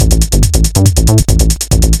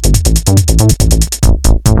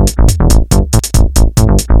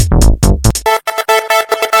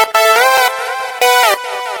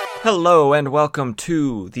welcome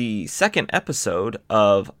to the second episode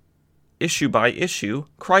of Issue by Issue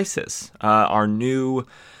Crisis, our new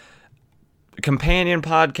companion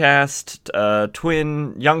podcast,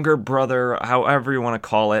 twin, younger brother, however you want to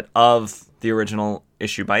call it, of the original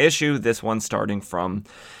Issue by Issue. This one starting from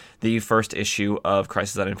the first issue of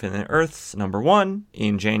Crisis on Infinite Earths, number 1,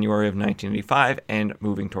 in January of 1985, and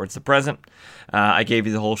moving towards the present. I gave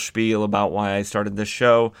you the whole spiel about why I started this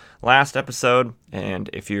show last episode,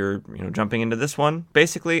 and if you're jumping into this one,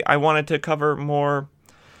 basically I wanted to cover more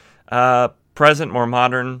present, more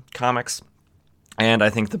modern comics, and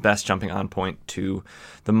I think the best jumping on point to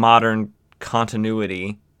the modern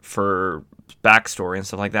continuity for backstory and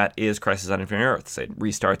stuff like that is Crisis on Infinite Earths. It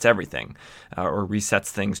restarts everything, or resets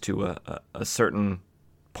things to a certain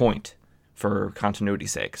point for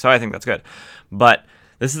continuity's sake. So I think that's good. But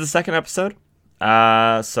this is the second episode,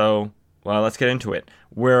 so let's get into it.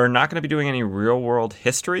 We're not going to be doing any real-world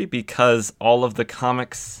history because all of the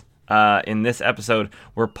comics in this episode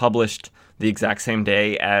were published the exact same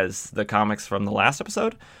day as the comics from the last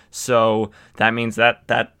episode. So that means that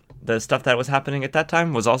the stuff that was happening at that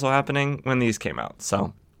time was also happening when these came out.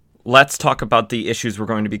 So let's talk about the issues we're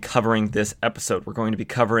going to be covering this episode. We're going to be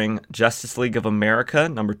covering Justice League of America,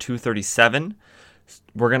 number 237.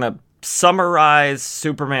 We're going to summarize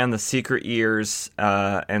Superman the Secret Years,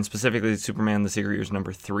 and specifically Superman the Secret Years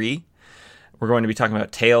number 3. We're going to be talking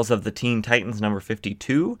about Tales of the Teen Titans, number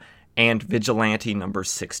 52, and Vigilante number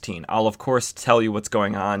 16. I'll, of course, tell you what's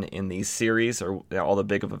going on in these series, or all the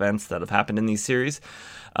big events that have happened in these series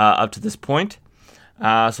up to this point.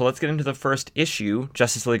 So let's get into the first issue,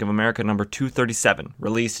 Justice League of America number 237,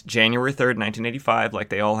 released January 3rd, 1985, like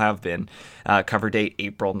they all have been. Cover date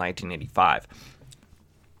April 1985.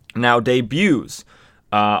 Now, debuts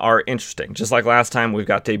are interesting. Just like last time, we've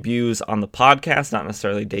got debuts on the podcast, not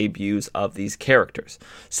necessarily debuts of these characters.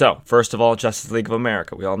 So, first of all, Justice League of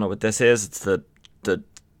America. We all know what this is. It's the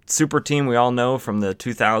super team we all know from the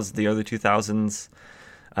early 2000s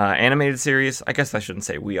animated series. I guess I shouldn't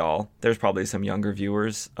say we all. There's probably some younger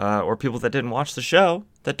viewers or people that didn't watch the show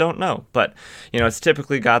that don't know. But, it's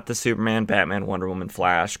typically got the Superman, Batman, Wonder Woman,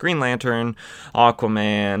 Flash, Green Lantern,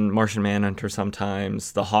 Aquaman, Martian Manhunter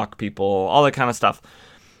sometimes, the Hawk people, all that kind of stuff.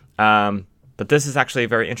 But this is actually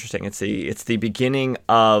very interesting. It's the beginning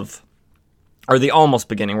of, or the almost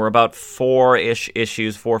beginning. We're about 4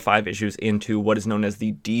 or 5 issues into what is known as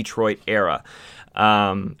the Detroit era.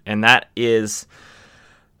 And that is...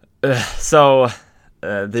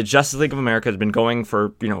 the Justice League of America has been going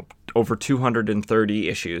for, over 230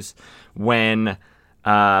 issues. When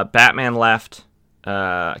Batman left,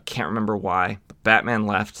 I can't remember why, but Batman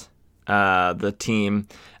left the team,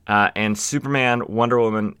 and Superman, Wonder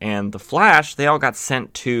Woman, and the Flash, they all got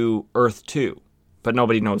sent to Earth 2. But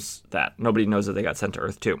nobody knows that. Nobody knows that they got sent to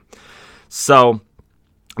Earth 2. So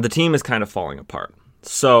the team is kind of falling apart.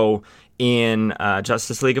 So in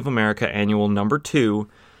Justice League of America Annual number 2,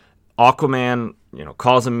 Aquaman,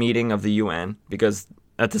 calls a meeting of the UN, because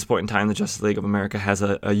at this point in time, the Justice League of America has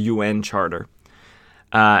a UN charter,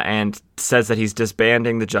 and says that he's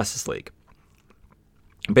disbanding the Justice League.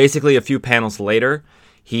 Basically, a few panels later,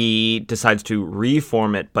 he decides to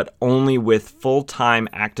reform it, but only with full-time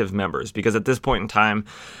active members, because at this point in time,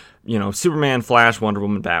 Superman, Flash, Wonder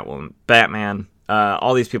Woman, Batman,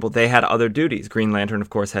 all these people, they had other duties. Green Lantern, of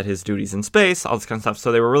course, had his duties in space, all this kind of stuff,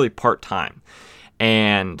 so they were really part-time.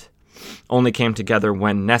 And only came together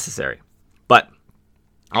when necessary. But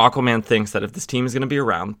Aquaman thinks that if this team is going to be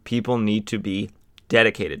around, people need to be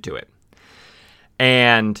dedicated to it.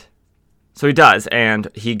 And so he does, and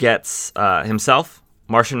he gets himself,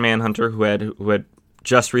 Martian Manhunter, who had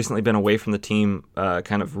just recently been away from the team,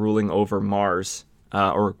 kind of ruling over Mars,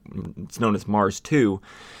 or it's known as Mars 2,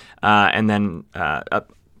 and then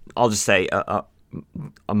I'll just say a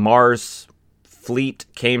Mars fleet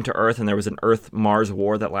came to Earth, and there was an Earth-Mars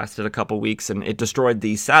war that lasted a couple weeks, and it destroyed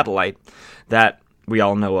the satellite that we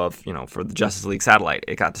all know of, for the Justice League satellite.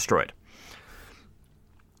 It got destroyed.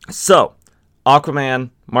 So, Aquaman,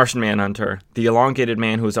 Martian Manhunter, the elongated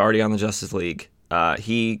man who was already on the Justice League,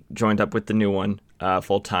 he joined up with the new one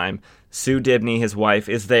full-time. Sue Dibney, his wife,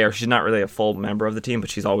 is there. She's not really a full member of the team, but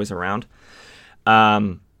she's always around.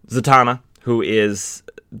 Zatanna, who is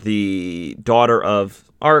the daughter of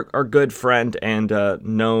our good friend and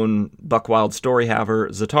known Buckwild story-haver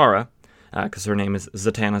Zatara, because her name is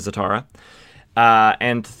Zatanna Zatara,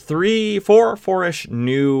 and 4-ish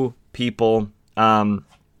new people,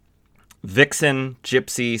 Vixen,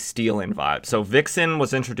 Gypsy, Steel, and Vibe. So Vixen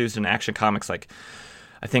was introduced in Action Comics, I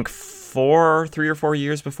think 3 or 4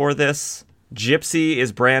 years before this. Gypsy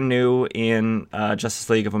is brand new in Justice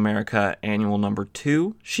League of America Annual number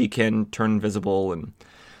 2. She can turn invisible and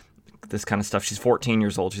this kind of stuff. She's 14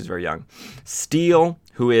 years old. She's very young. Steel,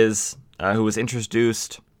 who was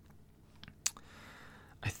introduced,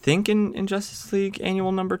 I think, in Justice League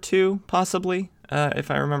Annual number 2, possibly,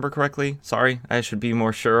 if I remember correctly. Sorry, I should be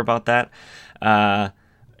more sure about that.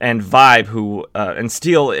 And Vibe, and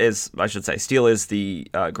Steel is the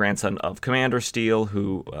grandson of Commander Steel,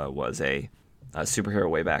 who was a superhero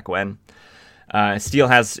way back when. Steel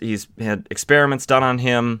he's had experiments done on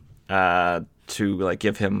him to like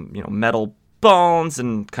give him metal bones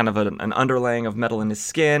and kind of an underlaying of metal in his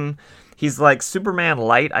skin. He's like Superman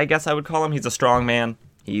light, I guess I would call him. He's a strong man.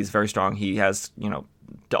 He's very strong. He has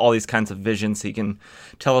all these kinds of visions. He can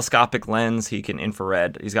telescopic lens. He can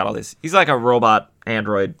infrared. He's got all this. He's like a robot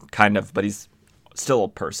android kind of, but he's still a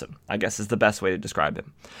person, I guess is the best way to describe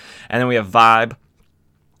him. And then we have Vibe,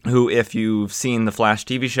 who, if you've seen the Flash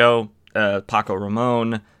TV show, Paco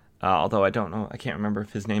Ramon, although I can't remember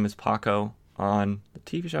if his name is Paco on the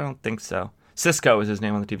TV show. I don't think so. Cisco is his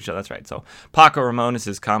name on the TV show. That's right. So Paco Ramon is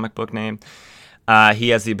his comic book name. He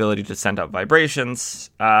has the ability to send out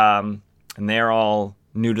vibrations, and they're all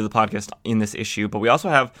new to the podcast in this issue. But we also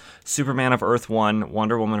have Superman of Earth 1,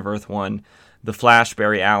 Wonder Woman of Earth 1, The Flash,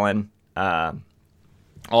 Barry Allen,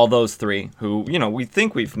 all those three who, we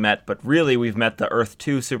think we've met, but really we've met the Earth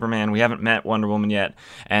 2 Superman. We haven't met Wonder Woman yet,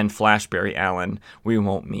 and Flash, Barry Allen, we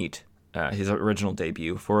won't meet his original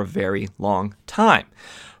debut for a very long time.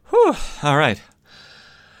 Whew, all right.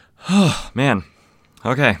 Oh, man.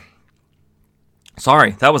 Okay.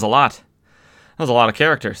 Sorry, that was a lot. That was a lot of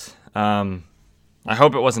characters. I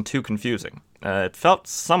hope it wasn't too confusing. It felt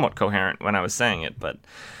somewhat coherent when I was saying it, but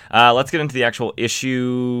let's get into the actual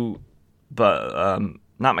issue, but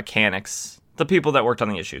not mechanics, the people that worked on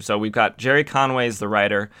the issue. So we've got Jerry Conway is the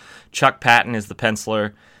writer, Chuck Patton is the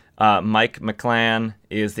penciler, Mike McClann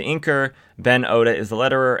is the inker, Ben Oda is the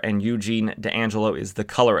letterer, and Eugene D'Angelo is the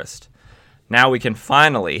colorist. Now we can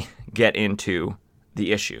finally get into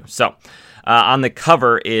the issue. So on the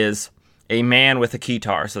cover is a man with a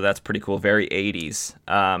guitar, so that's pretty cool, very 80s,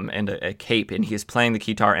 and a cape, and he is playing the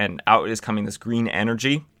guitar, and out is coming this green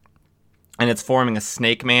energy, and it's forming a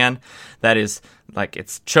snake man that is, like,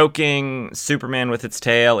 it's choking Superman with its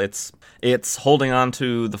tail, it's holding on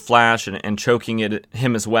to the Flash and choking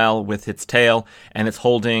him as well with its tail, and it's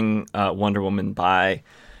holding Wonder Woman by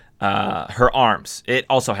her arms. It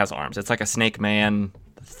also has arms. It's like a snake man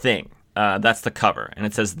thing. That's the cover, and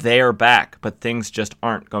it says they're back, but things just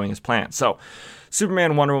aren't going as planned. So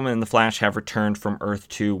Superman, Wonder Woman, and the Flash have returned from Earth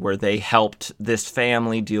 2, where they helped this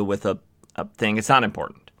family deal with a thing. It's not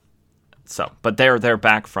important. So, but they're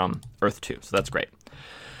back from Earth 2, so that's great.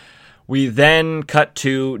 We then cut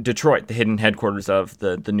to Detroit, the hidden headquarters of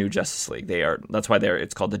the new Justice League. That's why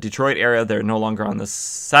it's called the Detroit area. They're no longer on the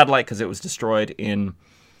satellite because it was destroyed in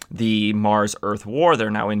the Mars-Earth War.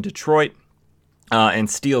 They're now in Detroit. And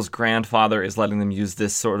Steel's grandfather is letting them use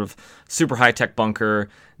this sort of super high-tech bunker,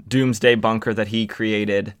 doomsday bunker that he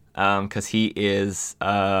created, because he is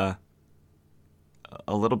a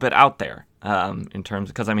little bit out there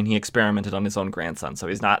because he experimented on his own grandson, so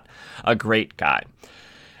he's not a great guy.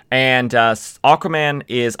 And Aquaman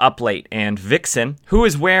is up late, and Vixen, who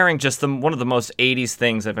is wearing just one of the most 80s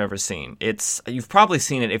things I've ever seen. You've probably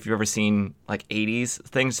seen it if you've ever seen like 80s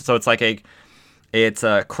things. So it's like it's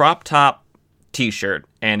a crop top t-shirt,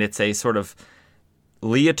 and it's a sort of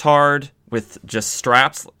leotard with just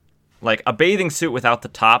straps, like a bathing suit without the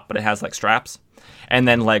top, but it has like straps, and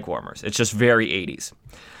then leg warmers. It's just very 80s.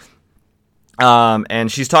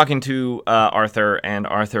 And she's talking to Arthur, and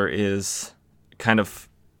Arthur is kind of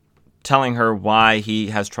telling her why he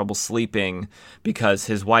has trouble sleeping, because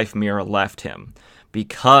his wife Mira left him,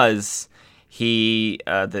 because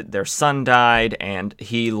their son died, and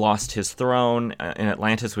he lost his throne in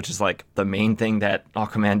Atlantis, which is like the main thing that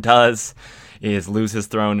Aquaman does, is lose his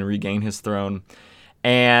throne and regain his throne.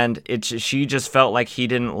 And she just felt like he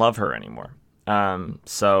didn't love her anymore.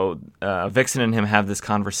 So Vixen and him have this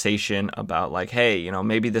conversation about like, hey,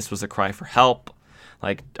 maybe this was a cry for help.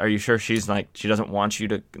 Like, are you sure she doesn't want you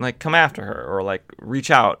to like come after her or like reach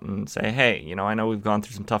out and say, hey, I know we've gone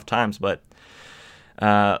through some tough times, but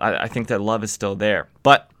I think that love is still there.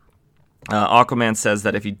 But Aquaman says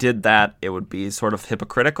that if he did that, it would be sort of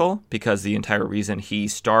hypocritical, because the entire reason he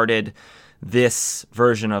started this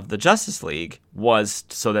version of the Justice League was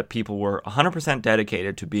so that people were 100%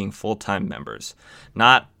 dedicated to being full-time members,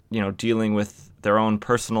 not, dealing with their own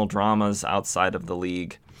personal dramas outside of the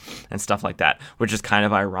league and stuff like that, which is kind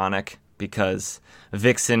of ironic because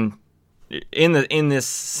Vixen in this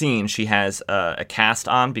scene, she has a cast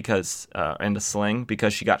on because and a sling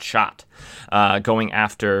because she got shot going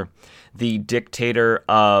after the dictator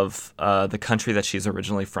of the country that she's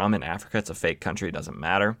originally from in Africa. It's a fake country; it doesn't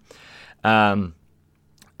matter,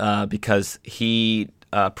 because he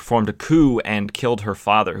performed a coup and killed her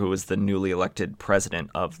father, who was the newly elected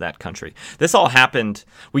president of that country. This all happened.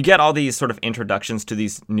 We get all these sort of introductions to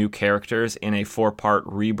these new characters in a 4-part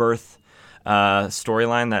rebirth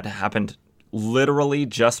storyline that happened literally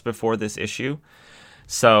just before this issue.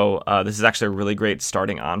 So this is actually a really great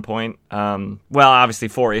starting on point. Well, obviously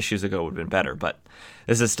 4 issues ago would have been better, but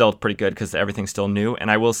this is still pretty good because everything's still new.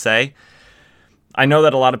 And I will say, I know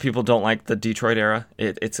that a lot of people don't like the Detroit era.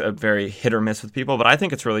 It's a very hit or miss with people, but I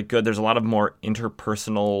think it's really good. There's a lot of more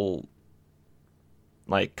interpersonal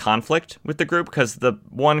conflict with the group, because the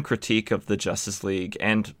one critique of the Justice League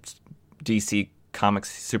and DC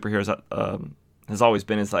Comics superheroes has always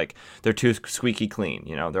been is they're too squeaky clean.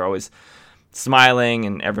 They're always smiling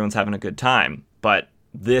and everyone's having a good time. But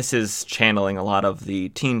this is channeling a lot of the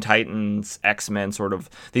Teen Titans, X-Men sort of.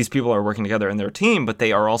 These people are working together in their team, but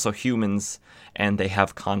they are also humans and they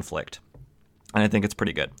have conflict. And I think it's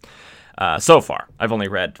pretty good. So far, I've only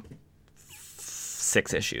read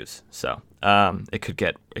 6 issues, so it could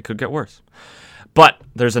get worse. But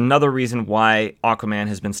there's another reason why Aquaman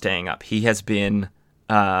has been staying up. He has been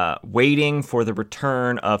waiting for the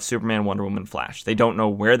return of Superman, Wonder Woman, Flash. They don't know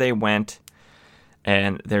where they went,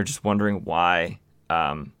 and they're just wondering why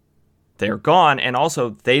they're gone. And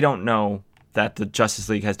also, they don't know that the Justice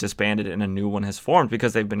League has disbanded and a new one has formed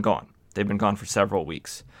because they've been gone. They've been gone for several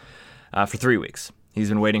weeks, for 3 weeks. He's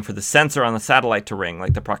been waiting for the sensor on the satellite to ring,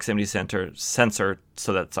 the proximity sensor,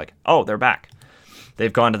 so that it's oh, they're back.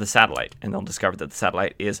 They've gone to the satellite, and they'll discover that the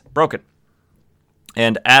satellite is broken.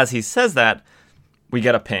 And as he says that, we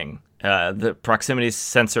get a ping. The proximity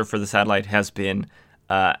sensor for the satellite has been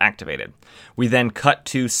activated. We then cut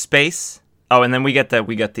to space. Oh, and then we get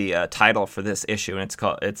the title for this issue, and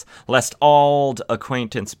it's "Lest Auld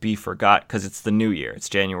Acquaintance Be Forgot," because it's the new year. It's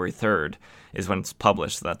January 3rd is when it's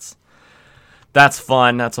published. So that's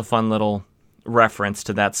fun. That's a fun little reference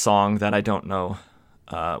to that song that I don't know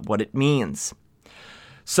what it means.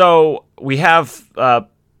 So we have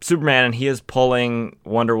Superman, and he is pulling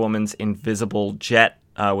Wonder Woman's invisible jet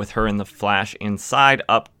with her and the Flash inside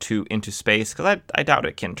up into space, because I doubt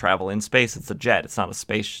it can travel in space. It's a jet. It's not a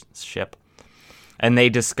spaceship. And they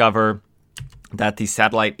discover that the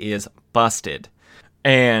satellite is busted.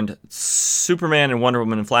 And Superman and Wonder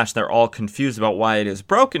Woman and Flash, they're all confused about why it is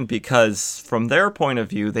broken, because from their point of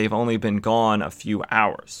view, they've only been gone a few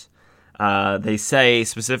hours. They say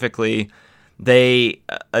specifically they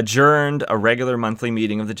adjourned a regular monthly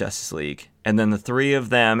meeting of the Justice League, and then the 3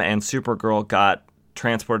 of them and Supergirl got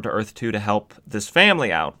transported to Earth 2 to help this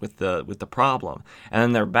family out with the problem. And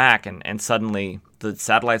then they're back, and suddenly the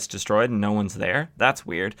satellite's destroyed and no one's there. That's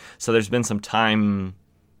weird. So there's been some time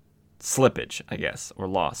slippage, I guess, or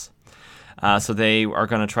loss. So they are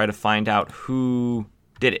going to try to find out who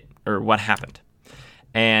did it or what happened.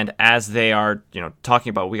 And as they are,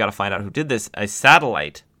 talking about, we got to find out who did this, a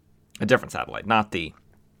different satellite, not the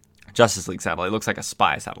Justice League satellite. It looks like a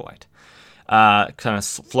spy satellite. Kind of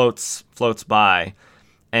floats by,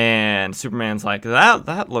 and Superman's like,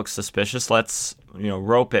 that looks suspicious. Let's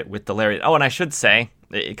rope it with the lariat. Oh, and I should say,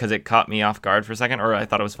 because it caught me off guard for a second, or I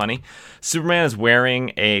thought it was funny, Superman is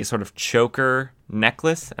wearing a sort of choker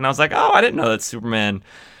necklace, and I was like, oh, I didn't know that Superman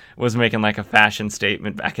was making a fashion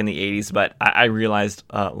statement back in the 80s, but I realized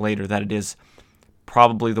later that it is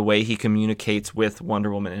probably the way he communicates with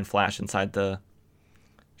Wonder Woman and Flash inside the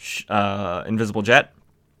invisible jet,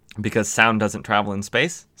 because sound doesn't travel in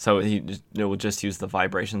space, so it will just use the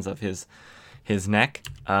vibrations of his neck.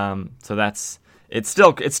 So it's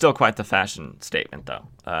still quite the fashion statement, though.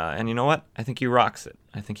 And you know what? I think he rocks it.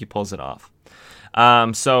 I think he pulls it off.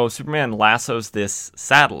 So Superman lassos this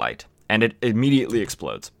satellite, and it immediately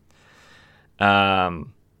explodes.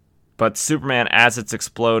 But Superman, as it's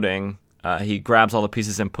exploding, he grabs all the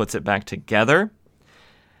pieces and puts it back together.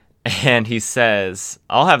 And he says,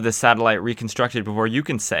 I'll have this satellite reconstructed before you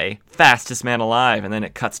can say, fastest man alive. And then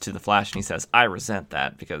it cuts to the Flash, and he says, I resent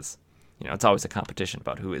that, because, it's always a competition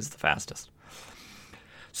about who is the fastest.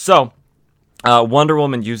 So, Wonder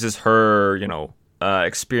Woman uses her,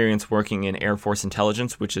 experience working in Air Force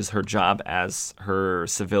intelligence, which is her job as her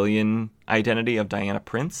civilian identity of Diana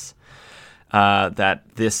Prince. That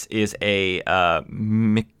this is a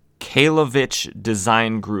Mikhailovich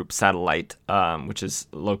Design Group satellite, which is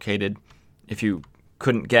located, if you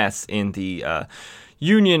couldn't guess, in the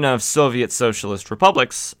Union of Soviet Socialist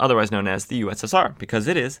Republics, otherwise known as the USSR, because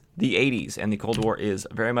it is the 80s and the Cold War is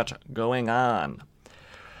very much going on.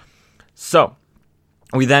 So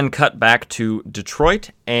we then cut back to Detroit,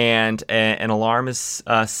 and an alarm is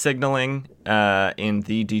signaling in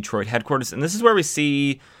the Detroit headquarters. And this is where we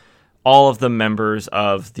see all of the members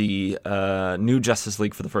of the new Justice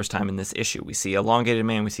League for the first time in this issue. We see Elongated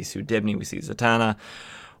Man, we see Sue Dibney, we see Zatanna,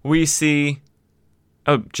 we see...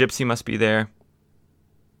 Oh, Gypsy must be there.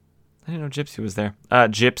 I didn't know Gypsy was there.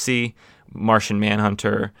 Gypsy, Martian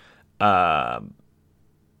Manhunter,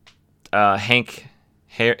 Hank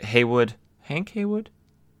Haywood. Hank Haywood?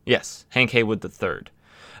 Yes, Hank Haywood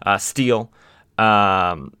III. Steel.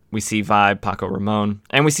 We see Vibe, Paco Ramon.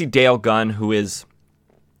 And we see Dale Gunn, who is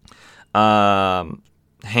Hank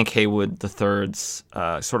Haywood III's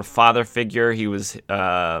sort of father figure. He was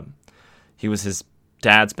his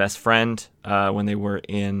dad's best friend when they were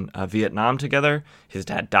in Vietnam together. His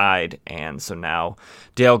dad died, and so now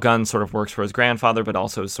Dale Gunn sort of works for his grandfather, but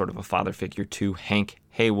also is sort of a father figure to Hank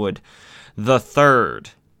Haywood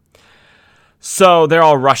III. So they're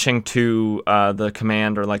all rushing to the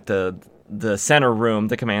command, or like the center room,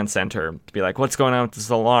 the command center, to be like, what's going on with this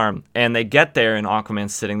alarm? And they get there, and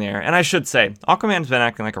Aquaman's sitting there. And I should say, Aquaman's been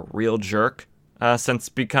acting like a real jerk since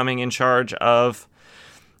becoming in charge of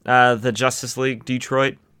the Justice League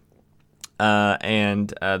Detroit,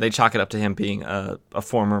 and they chalk it up to him being a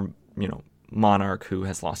former, monarch who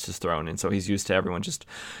has lost his throne, and so he's used to everyone just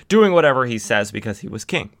doing whatever he says because he was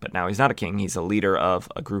king. But now he's not a king; he's a leader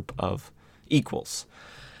of a group of equals.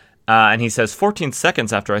 And he says, 14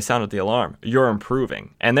 seconds after I sounded the alarm, you're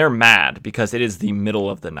improving. And they're mad because it is the middle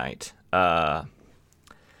of the night.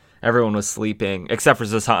 Everyone was sleeping, except for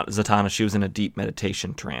Zatanna. She was in a deep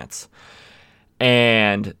meditation trance.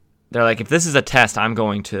 And they're like, if this is a test, I'm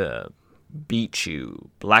going to beat you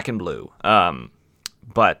black and blue.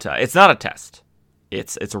 But it's not a test.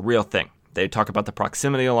 It's a real thing. They talk about the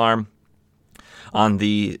proximity alarm on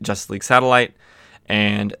the Justice League satellite,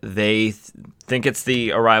 and they think it's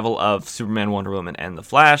the arrival of Superman, Wonder Woman, and the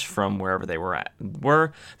Flash from wherever they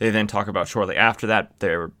were. They then talk about shortly after that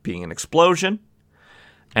there being an explosion,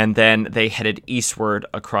 and then they headed eastward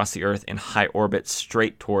across the Earth in high orbit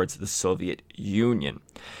straight towards the Soviet Union.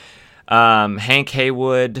 Hank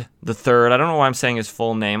Haywood III, I don't know why I'm saying his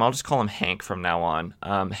full name. I'll just call him Hank from now on.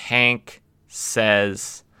 Hank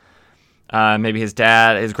says maybe his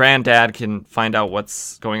granddad can find out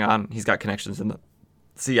what's going on. He's got connections in the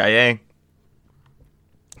CIA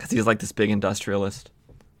because he's like this big industrialist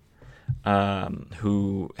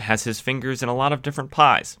who has his fingers in a lot of different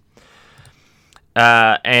pies.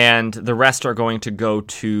 And the rest are going to go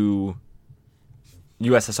to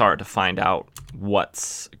USSR to find out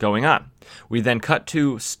what's going on. We then cut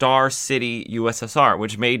to Star City, USSR,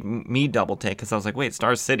 which made me double take because I was like, wait,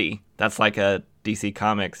 Star City? That's like a DC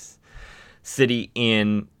Comics city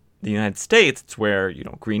in the United States. It's where,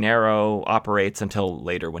 Green Arrow operates until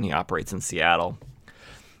later when he operates in Seattle.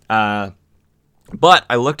 But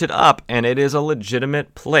I looked it up, and it is a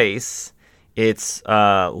legitimate place. It's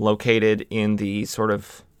located in the sort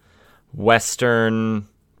of western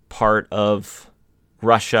part of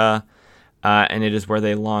Russia, and it is where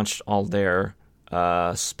they launched all their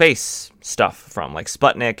space stuff from, like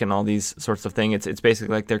Sputnik and all these sorts of things. It's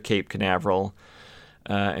basically like their Cape Canaveral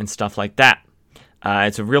and stuff like that.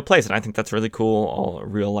 It's a real place, and I think that's really cool, all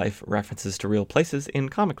real-life references to real places in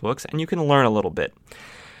comic books, and you can learn a little bit.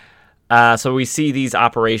 So we see these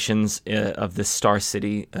operations of this Star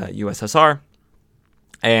City, USSR,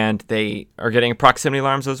 and they are getting proximity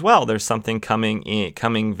alarms as well. There's something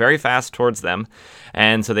coming very fast towards them,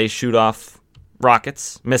 and so they shoot off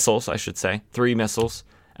missiles, I should say, 3 missiles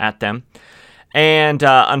at them. And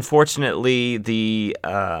unfortunately, the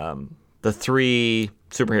 3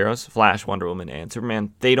 superheroes, Flash, Wonder Woman, and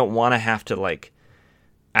Superman, they don't want to have to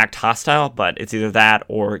act hostile, but it's either that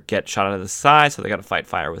or get shot out of the sky, so they got to fight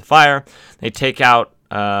fire with fire. They take out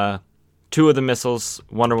 2 of the missiles,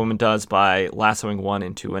 Wonder Woman does, by lassoing one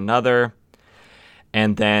into another.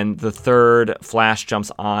 And then the 3rd, Flash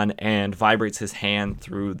jumps on and vibrates his hand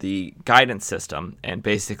through the guidance system and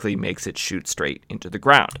basically makes it shoot straight into the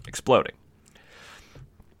ground, exploding.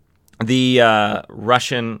 The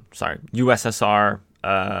USSR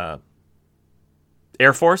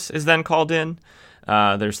Air Force is then called in.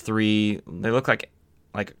 There's 3, they look like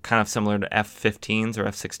kind of similar to F-15s or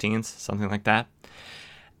F-16s, something like that.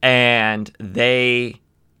 And they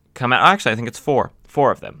come out, actually I think it's 4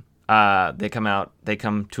 of them. They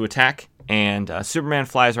come to attack, and Superman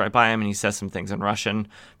flies right by him, and he says some things in Russian,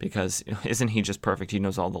 because isn't he just perfect? He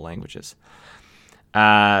knows all the languages.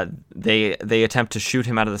 They attempt to shoot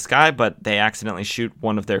him out of the sky, but they accidentally shoot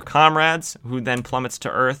one of their comrades, who then plummets to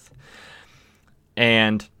Earth.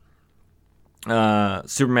 And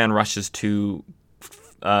Superman rushes to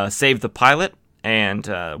save the pilot, and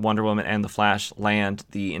Wonder Woman and the Flash land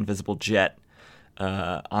the invisible jet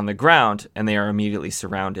on the ground, and they are immediately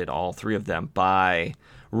surrounded, all three of them, by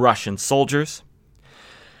Russian soldiers.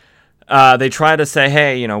 They try to say,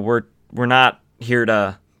 hey, we're not here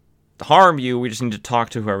to harm you, we just need to talk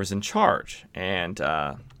to whoever's in charge. And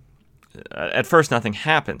at first nothing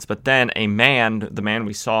happens, but then the man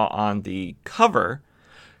we saw on the cover,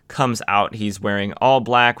 comes out. He's wearing all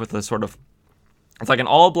black with a sort of, it's like an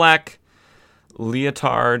all black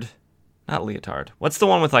leotard, not leotard, what's the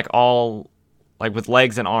one with like all, like with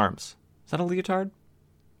legs and arms? Is that a leotard?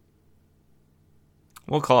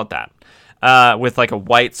 We'll call it that. With like a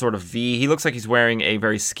white sort of V. He looks like he's wearing a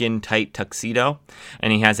very skin-tight tuxedo,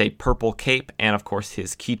 and he has a purple cape and, of course,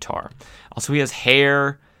 his keytar. Also, he has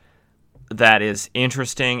hair that is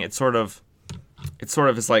interesting. It sort of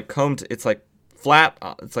is like combed. It's like flat.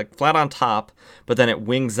 It's like flat on top, but then it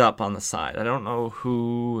wings up on the side. I don't know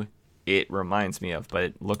who it reminds me of, but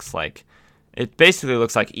it basically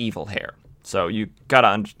looks like evil hair. So you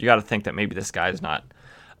gotta think that maybe this guy is not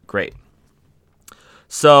great.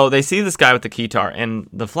 So they see this guy with the keytar, and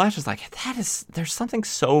the Flash is like, there's something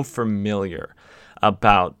so familiar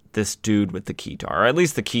about this dude with the keytar, or at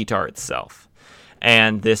least the keytar itself.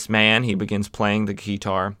 And this man, he begins playing the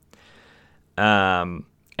keytar.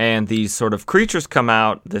 And these sort of creatures come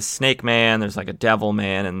out, this snake man, there's like a devil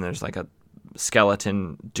man, and there's like a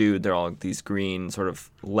skeleton dude. They're all these green sort of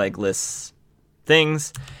legless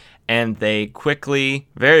things. And they quickly,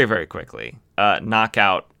 very, very quickly, knock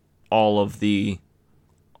out all of the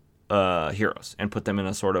heroes and put them in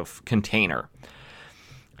a sort of container.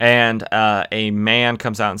 And a man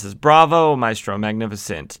comes out and says, "Bravo, Maestro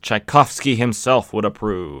Magnificent. Tchaikovsky himself would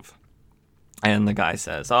approve." And the guy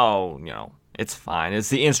says, "Oh, it's fine. It's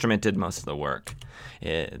the instrument did most of the work.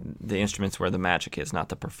 The instrument's where the magic is, not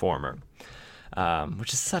the performer."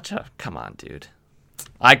 Which is such a, come on, dude.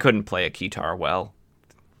 I couldn't play a keytar well.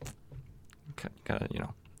 Gotta,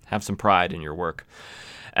 have some pride in your work.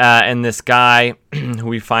 And this guy, who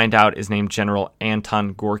we find out is named General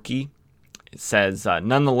Anton Gorky, says,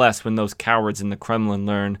 "Nonetheless, when those cowards in the Kremlin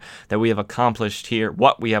learn that what we have accomplished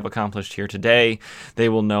here today, they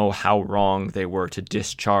will know how wrong they were to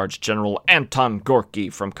discharge General Anton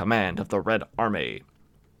Gorky from command of the Red Army."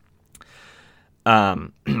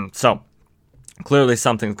 So clearly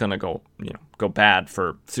something's gonna go bad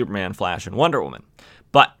for Superman, Flash, and Wonder Woman.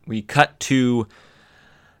 But we cut to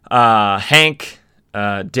Hank,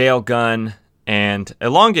 Dale Gunn, and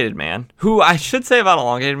Elongated Man, who I should say about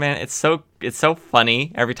Elongated Man, it's so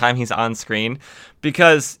funny every time he's on screen,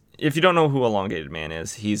 because if you don't know who Elongated Man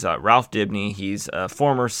is, he's Ralph Dibny. He's a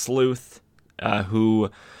former sleuth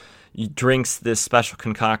who drinks this special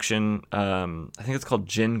concoction, I think it's called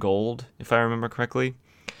Gin Gold, if I remember correctly,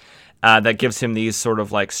 that gives him these sort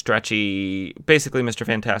of like stretchy, basically Mr.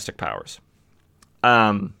 Fantastic powers.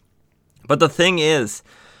 But the thing is,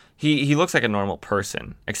 He looks like a normal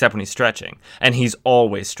person, except when he's stretching. And he's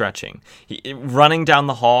always stretching. Running down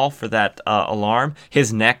the hall for that alarm,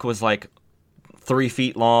 his neck was like 3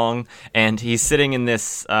 feet long. And he's sitting in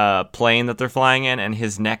this plane that they're flying in, and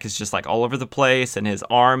his neck is just like all over the place. And his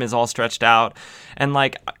arm is all stretched out. And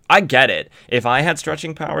like, I get it. If I had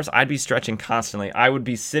stretching powers, I'd be stretching constantly. I would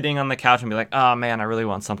be sitting on the couch and be like, "Oh man, I really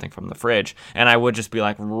want something from the fridge." And I would just be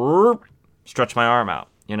like, stretch my arm out,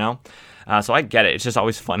 So I get it. It's just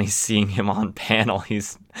always funny seeing him on panel.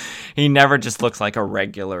 He never just looks like a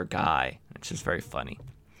regular guy, which is very funny.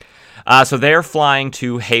 So they're flying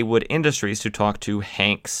to Haywood Industries to talk to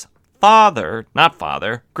Hank's grandfather,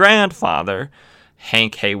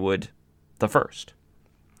 Hank Haywood the First.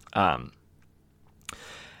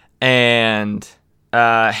 And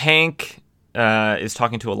Hank is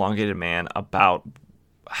talking to Elongated Man about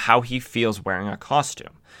how he feels wearing a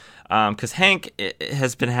costume. Because Hank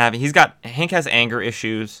has anger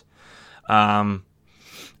issues,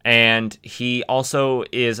 and he also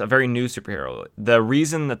is a very new superhero. The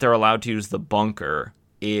reason that they're allowed to use the bunker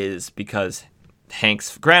is because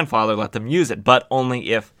Hank's grandfather let them use it, but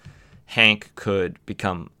only if Hank could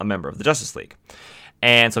become a member of the Justice League.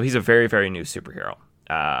 And so he's a very, very new superhero.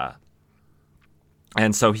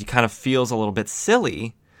 And so he kind of feels a little bit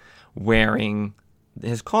silly wearing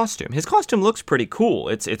his costume. His costume looks pretty cool.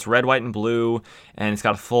 It's red, white, and blue, and it's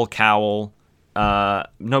got a full cowl,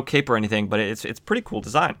 no cape or anything, but it's pretty cool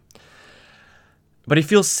design. But he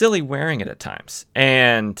feels silly wearing it at times,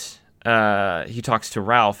 and he talks to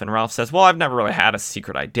Ralph, and Ralph says, "Well, I've never really had a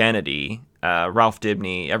secret identity. Ralph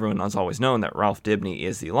Dibny, everyone has always known that Ralph Dibny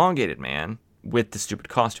is the elongated man with the stupid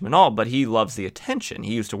costume and all, but he loves the attention.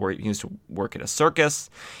 He used to work at a circus.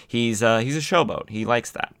 He's a showboat. He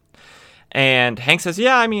likes that. And Hank says,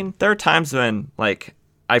 yeah, I mean, there are times when, like,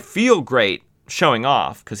 I feel great showing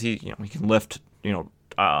off because he can lift,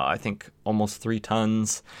 I think almost 3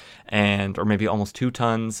 tons or maybe almost 2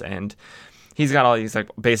 tons. And he's like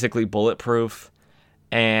basically bulletproof.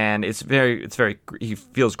 And he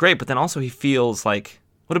feels great, but then also he feels like,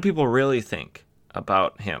 what do people really think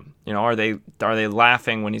about him? Are they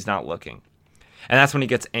laughing when he's not looking? And that's when he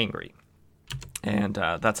gets angry. And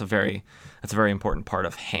that's a very important part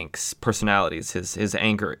of Hank's personality, is his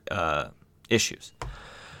anger issues.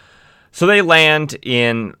 So they land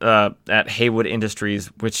at Haywood Industries,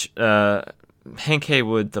 which Hank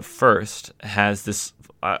Haywood the First has this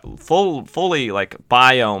fully like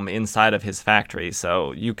biome inside of his factory,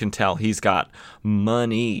 so you can tell he's got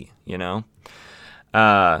money,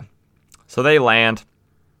 So they land.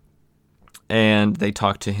 And they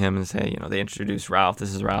talk to him and say, they introduce Ralph.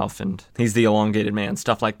 This is Ralph, and he's the elongated man,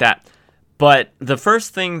 stuff like that. But the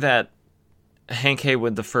first thing that Hank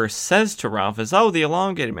Haywood the First says to Ralph is, oh, the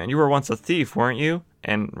elongated man, you were once a thief, weren't you?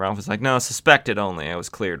 And Ralph is like, no, suspected only. I was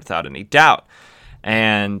cleared without any doubt.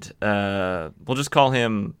 And we'll just call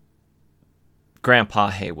him Grandpa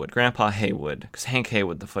Haywood. Grandpa Haywood, because Hank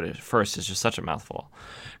Haywood the First is just such a mouthful.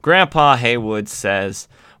 Grandpa Haywood says,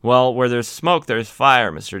 well, where there's smoke, there's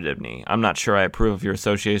fire, Mr. Dibny. I'm not sure I approve of your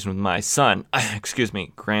association with my son.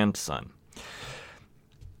 Grandson.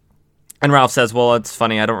 And Ralph says, well, it's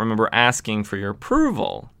funny, I don't remember asking for your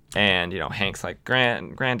approval. And, Hank's like,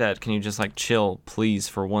 Granddad, can you just, like, chill, please,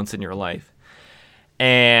 for once in your life?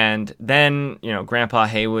 And then, Grandpa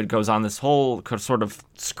Haywood goes on this whole sort of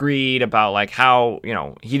screed about, like, how,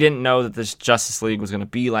 he didn't know that this Justice League was going to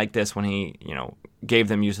be like this when he, gave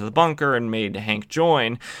them use of the bunker and made Hank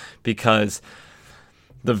join, because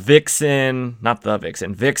Vixen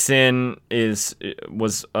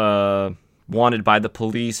was wanted by the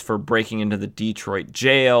police for breaking into the Detroit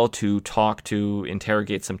jail to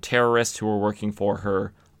interrogate some terrorists who were working for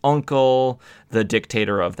her uncle, the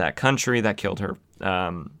dictator of that country that killed her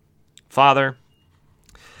father.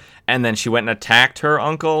 And then she went and attacked her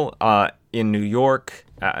uncle in New York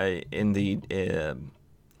in the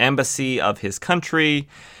embassy of his country,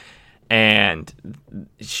 and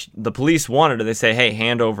the police wanted her. They say, hey,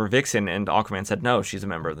 hand over Vixen, and Aquaman said, no, she's a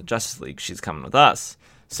member of the Justice League, she's coming with us.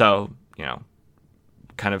 So,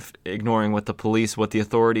 kind of ignoring what the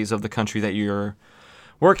authorities of the country that you're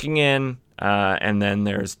working in. And then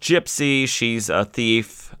there's Gypsy. She's a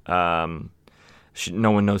thief. No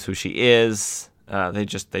one knows who she is. They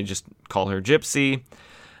just call her Gypsy.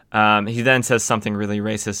 He then says something really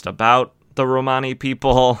racist about the Romani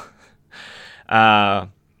people.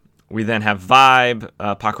 We then have Vibe,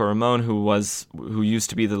 Paco Ramon, who used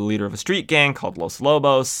to be the leader of a street gang called Los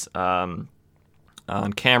Lobos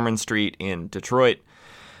on Cameron Street in Detroit.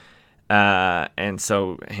 And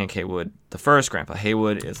so Hank Haywood the First, Grandpa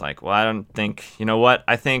Haywood, is like, well, I don't think,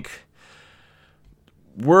 I think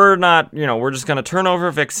we're not, we're just going to turn over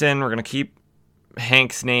Vixen. We're going to keep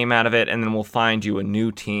Hank's name out of it, and then we'll find you a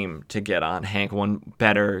new team to get on Hank, one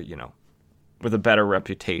better, with a better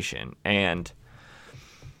reputation. And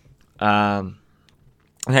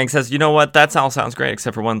Hank says, you know what, that all sounds great,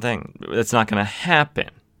 except for one thing. It's not going to happen.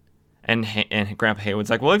 And Grandpa Haywood's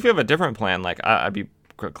like, well, if you have a different plan, like, I'd be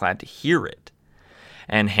glad to hear it.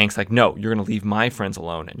 And Hank's like, no, you're going to leave my friends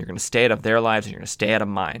alone, and you're going to stay out of their lives, and you're going to stay out of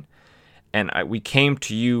mine. And we came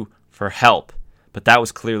to you for help, but that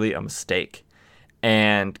was clearly a mistake.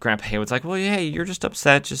 And Grandpa Haywood's like, well, yeah, you're just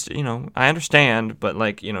upset. Just, I understand, but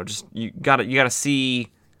like, just, you gotta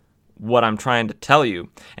see what I'm trying to tell you.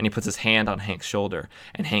 And he puts his hand on Hank's shoulder,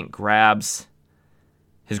 and Hank grabs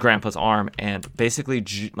his grandpa's arm and basically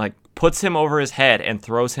like puts him over his head and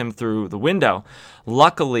throws him through the window.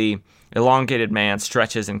 Luckily, Elongated Man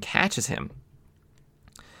stretches and catches him.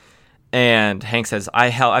 And Hank says,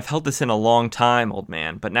 I've held this in a long time, old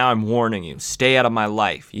man, but now I'm warning you, stay out of my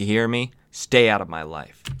life. You hear me? Stay out of my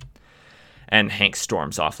life. And Hank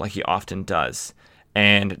storms off like he often does.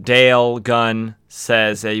 And Dale Gunn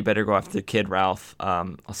says, hey, you better go after the kid, Ralph.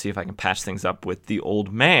 I'll see if I can patch things up with the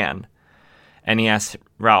old man. And he asks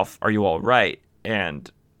Ralph, are you all right? And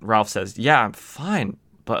Ralph says, yeah, I'm fine.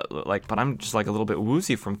 But I'm just like a little bit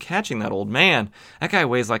woozy from catching that old man. That guy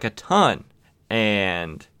weighs like a ton.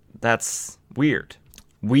 And that's weird.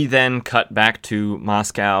 We then cut back to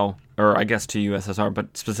Moscow, or I guess to USSR,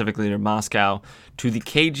 but specifically to Moscow, to the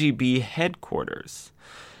KGB headquarters.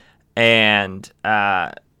 And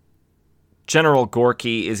General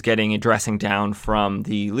Gorky is getting a dressing down from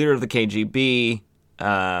the leader of the KGB, who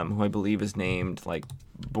I believe is named, like,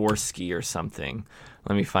 Borsky or something.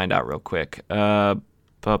 Let me find out real quick. Yes,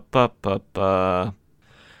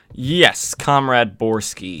 Comrade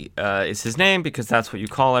Borsky is his name, because that's what you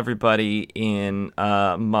call everybody in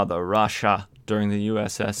Mother Russia during the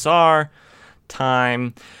USSR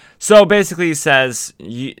time. So basically he says,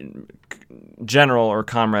 General or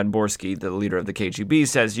Comrade Borsky, the leader of the KGB,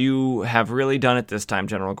 says, you have really done it this time,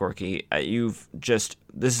 General Gorky. This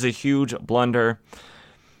is a huge blunder.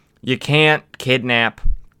 You can't kidnap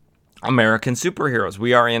American superheroes.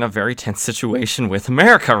 We are in a very tense situation with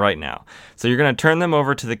America right now. So you're going to turn them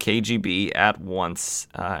over to the KGB at once,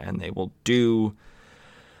 and they will do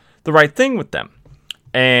the right thing with them.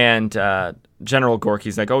 And General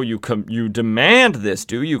Gorky's like, oh, you demand this,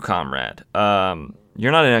 do you, comrade?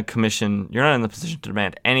 You're not in a commission. You're not in the position to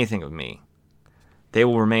demand anything of me. They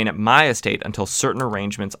will remain at my estate until certain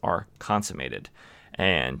arrangements are consummated.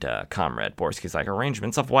 And Comrade Borsky's like,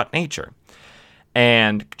 arrangements of what nature?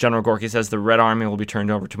 And General Gorky says the Red Army will be turned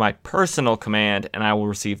over to my personal command, and I will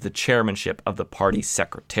receive the chairmanship of the party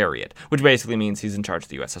secretariat, which basically means he's in charge of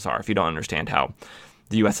the USSR, if you don't understand how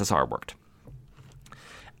the USSR worked.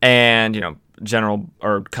 And,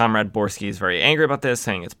 Comrade Borsky is very angry about this,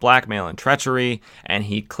 saying it's blackmail and treachery, and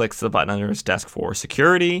he clicks the button under his desk for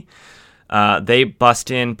security. They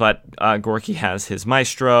bust in, but Gorky has his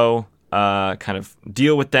maestro kind of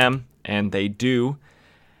deal with them, and they do.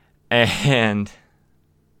 And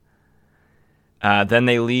then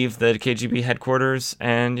they leave the KGB headquarters,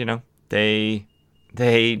 and, they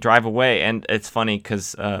drive away. And it's funny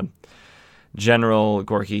because General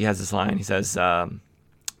Gorky has this line. He says,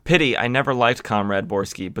 pity, I never liked Comrade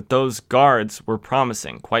Borsky, but those guards were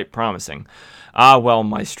promising, quite promising. Ah, well,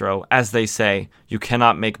 maestro, as they say, you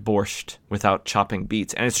cannot make borscht without chopping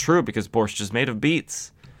beets. And it's true, because borscht is made of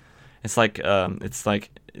beets. It's like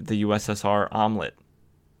the USSR omelet,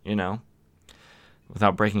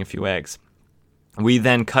 without breaking a few eggs. We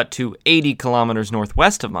then cut to 80 kilometers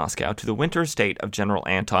northwest of Moscow to the winter estate of General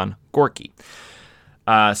Anton Gorky.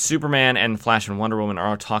 Superman and Flash and Wonder Woman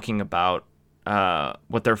are talking about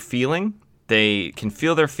what they're feeling. They can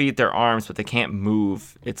feel their feet, their arms, but they can't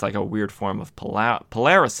move. It's like a weird form of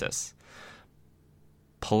paralysis.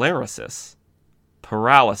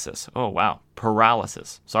 Oh, wow.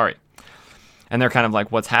 Paralysis. Sorry. And they're kind of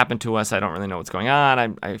like, what's happened to us? I don't really know what's going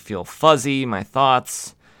on. I feel fuzzy, my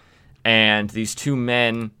thoughts. And these two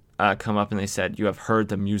men come up and they said, you have heard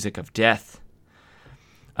the music of death.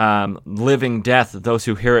 Living death, those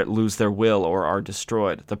who hear it lose their will or are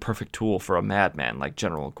destroyed. The perfect tool for a madman like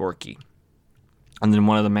General Gorky. And then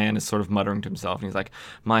one of the men is sort of muttering to himself, and he's like,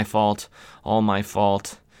 my fault, all my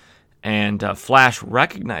fault. And Flash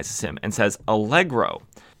recognizes him and says, Allegro.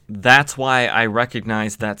 That's why I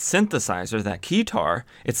recognize that synthesizer, that keytar.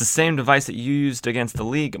 It's the same device that you used against the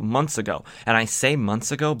League months ago. And I say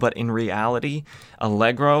months ago, but in reality,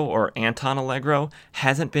 Allegro or Anton Allegro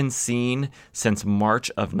hasn't been seen since March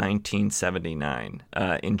of 1979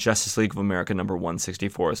 in Justice League of America number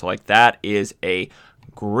 164. So that is a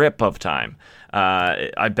grip of time.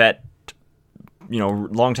 I bet,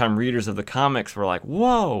 longtime readers of the comics were like,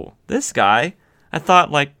 whoa, this guy, I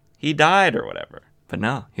thought he died or whatever. But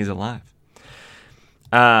no, he's alive.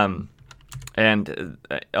 And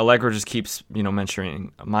Allegro just keeps,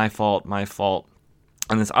 mentioning, my fault.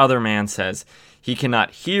 And this other man says, he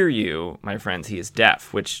cannot hear you, my friends, he is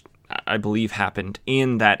deaf, which I believe happened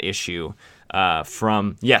in that issue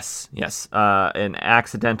from, an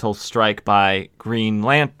accidental strike by Green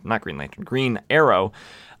Arrow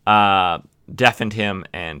deafened him,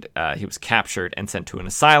 and he was captured and sent to an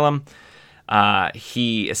asylum.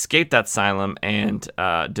 He escaped that asylum and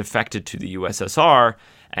defected to the USSR,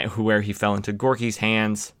 where he fell into Gorky's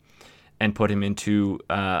hands and put him into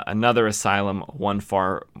another asylum, one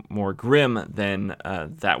far more grim than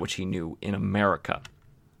that which he knew in America.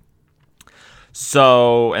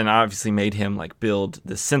 So, and obviously made him build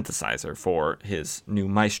the synthesizer for his new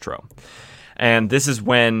maestro. And this is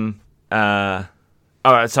when...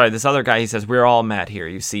 this other guy, he says, we're all mad here.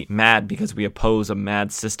 You see, mad because we oppose a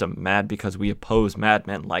mad system, mad because we oppose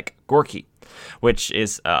madmen like Gorky, which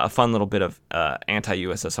is a fun little bit of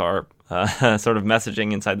anti-USSR sort of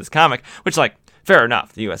messaging inside this comic, which, fair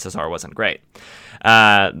enough, the USSR wasn't great.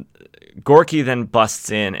 Gorky then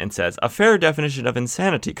busts in and says, a fair definition of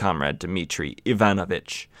insanity, Comrade Dmitry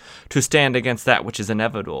Ivanovich, to stand against that which is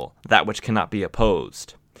inevitable, that which cannot be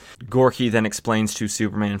opposed. Gorky then explains to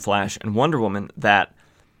Superman, Flash, and Wonder Woman that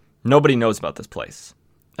nobody knows about this place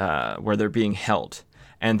where they're being held,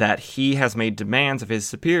 and that he has made demands of his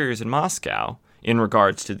superiors in Moscow in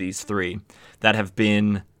regards to these three that have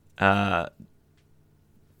been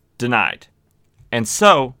denied. And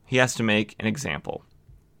so he has to make an example.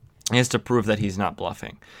 He has to prove that he's not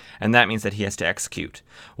bluffing. And that means that he has to execute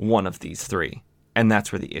one of these three. And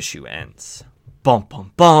that's where the issue ends. Bum,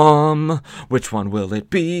 bum, bum. Which one will it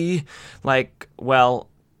be? Like, well,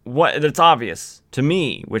 it's obvious to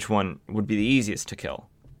me which one would be the easiest to kill.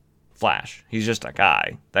 Flash. He's just a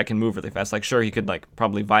guy that can move really fast. Like, sure, he could, like,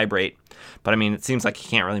 probably vibrate. But, I mean, it seems like he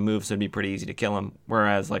can't really move, so it'd be pretty easy to kill him.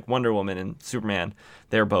 Whereas, like, Wonder Woman and Superman,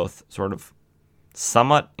 they're both sort of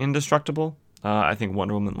somewhat indestructible. I think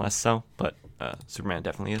Wonder Woman less so, but Superman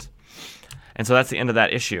definitely is. And so that's the end of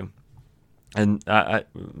that issue. And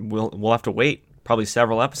we'll have to wait probably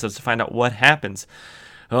several episodes to find out what happens.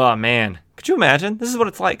 Oh, man. Could you imagine? This is what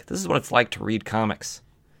it's like. This is what it's like to read comics,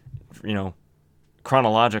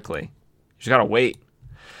 chronologically. You just gotta wait.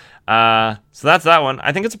 So that's that one.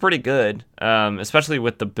 I think it's pretty good, especially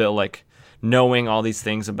with the bill, like, knowing all these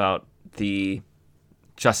things about the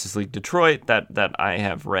Justice League Detroit that I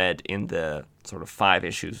have read in the sort of 5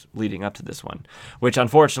 issues leading up to this one, which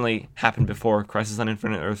unfortunately happened before Crisis on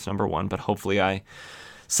Infinite Earths #1, but hopefully I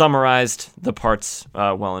summarized the parts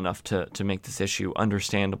well enough to make this issue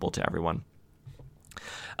understandable to everyone.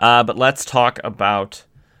 But let's talk about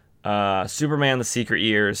Superman the Secret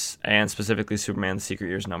Years, and specifically Superman the Secret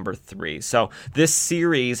Years #3. So this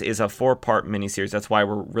series is a 4-part miniseries. That's why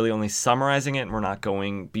we're really only summarizing it, and we're not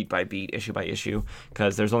going beat by beat, issue by issue,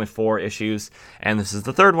 because there's only 4 issues, and this is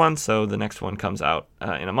the 3rd one, so the next one comes out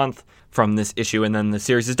in a month from this issue, and then the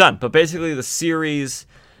series is done. But basically the series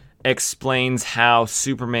explains how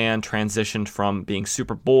Superman transitioned from being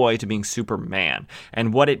Superboy to being Superman.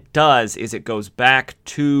 And what it does is it goes back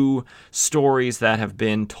to stories that have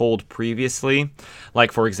been told previously.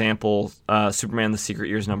 Like, for example, Superman the Secret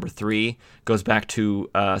Years #3 goes back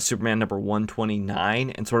to Superman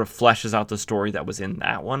 #129 and sort of fleshes out the story that was in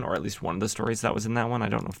that one, or at least one of the stories that was in that one. I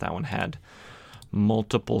don't know if that one had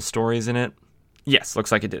multiple stories in it. Yes,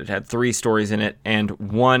 looks like it did. It had 3 stories in it, and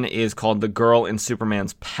one is called The Girl in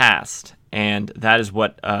Superman's Past, and that is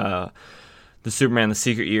what the Superman The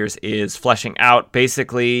Secret Years is fleshing out.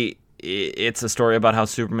 Basically, it's a story about how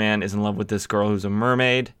Superman is in love with this girl who's a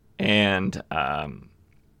mermaid, and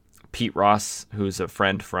Pete Ross, who's a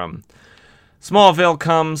friend from Smallville,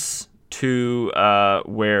 comes to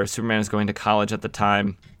where Superman is going to college at the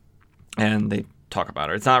time, and they talk about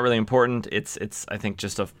her. It's not really important. It's I think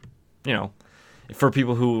just for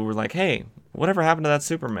people who were like, hey, whatever happened to that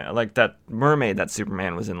Superman, like that mermaid that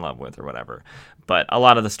Superman was in love with or whatever. But a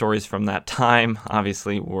lot of the stories from that time,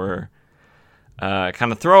 obviously, were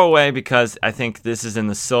kind of throwaway, because I think this is in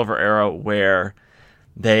the Silver Era where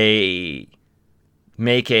they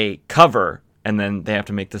make a cover and then they have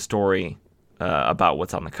to make the story about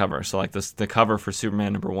what's on the cover. So like the cover for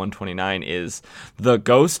Superman #129 is the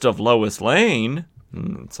ghost of Lois Lane.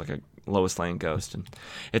 It's like a Lois Lane ghost, and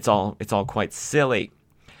it's all quite silly.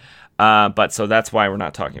 But so that's why we're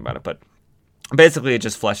not talking about it. But basically, it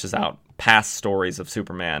just fleshes out past stories of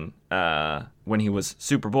Superman when he was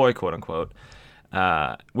Superboy, quote unquote,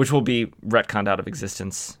 which will be retconned out of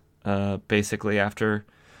existence basically after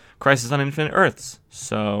Crisis on Infinite Earths.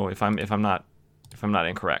 So if I'm not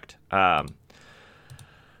incorrect.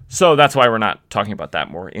 So that's why we're not talking about that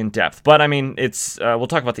more in depth. But I mean, it's we'll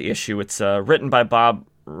talk about the issue. It's written by Bob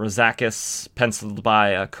Rozakis, penciled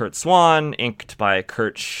by Kurt Swan, inked by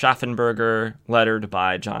Kurt Schaffenberger, lettered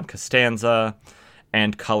by John Costanza,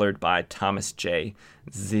 and colored by Thomas J.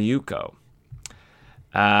 Ziuko.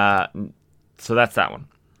 So that's that one.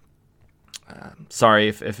 Sorry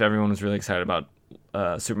if everyone was really excited about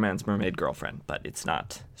Superman's mermaid girlfriend, but it's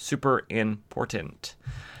not super important.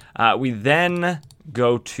 We then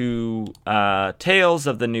go to Tales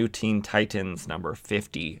of the New Teen Titans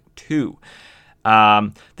 #52.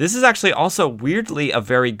 This is actually also weirdly a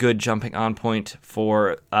very good jumping on point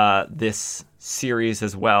for this series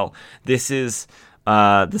as well. This is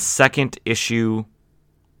the second issue,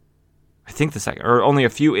 I think the second, or only a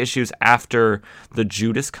few issues after the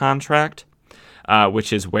Judas contract,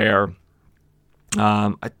 which is where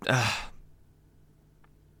I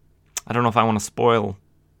don't know if I want to spoil.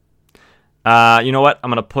 You know what? I'm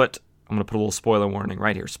gonna put a little spoiler warning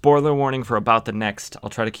right here. Spoiler warning for about the next. I'll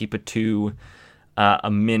try to keep it to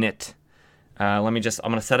a minute. I'm going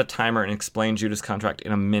to set a timer and explain Judas contract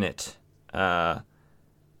in a minute. Okay.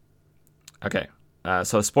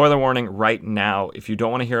 So spoiler warning right now. If you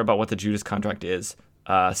don't want to hear about what the Judas contract is,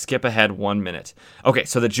 skip ahead 1 minute. Okay.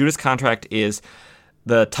 So the Judas contract is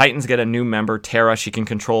the Titans get a new member, Tara. She can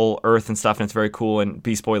control Earth and stuff, and it's very cool. And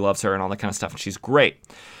Beast Boy loves her and all that kind of stuff. And she's great.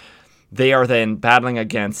 They are then battling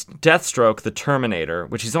against Deathstroke, the Terminator,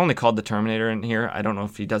 which he's only called the Terminator in here. I don't know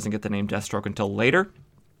if he doesn't get the name Deathstroke until later.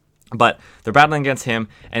 But they're battling against him,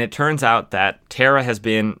 and it turns out that Tara has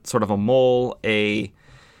been sort of a mole, she's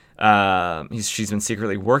been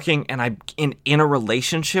secretly working, and I'm in a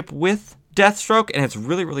relationship with Deathstroke, and it's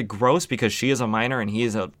really, really gross because she is a minor and he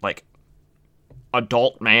is a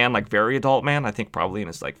adult man, very adult man. I think probably in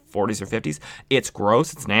his 40s or 50s. It's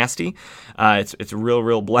gross. It's nasty. It's a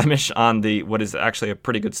real blemish on what is actually a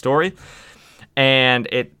pretty good story, and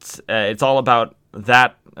it's all about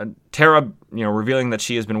that. Tara, revealing that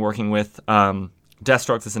she has been working with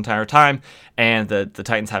Deathstroke this entire time, and the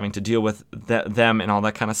Titans having to deal with them and all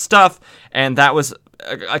that kind of stuff. And that was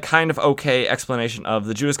a kind of okay explanation of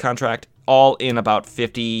the Judas Contract, all in about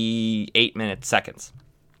 58 seconds.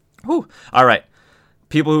 Whew. All right.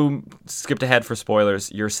 People who skipped ahead for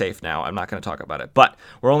spoilers, you're safe now. I'm not going to talk about it. But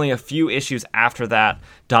we're only a few issues after that.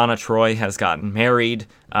 Donna Troy has gotten married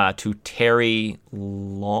to Terry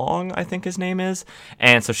Long, I think his name is.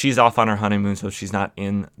 And so she's off on her honeymoon, so she's not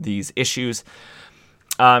in these issues.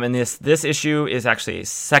 And this issue is actually a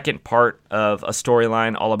second part of a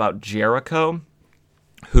storyline all about Jericho,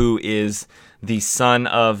 who is the son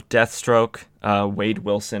of Deathstroke, Wade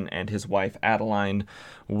Wilson, and his wife Adeline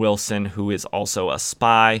Wilson, who is also a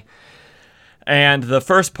spy. And the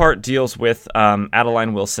first part deals with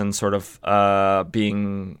Adeline Wilson sort of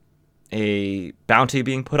being a bounty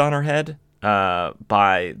being put on her head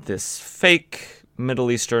by this fake Middle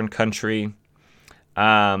Eastern country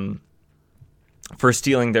for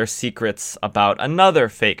stealing their secrets about another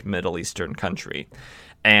fake Middle Eastern country.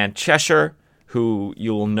 And Cheshire, who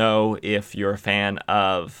you'll know if you're a fan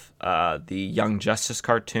of the Young Justice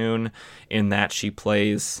cartoon, in that she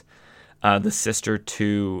plays the sister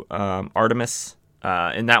to Artemis.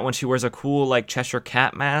 In that one, she wears a cool Cheshire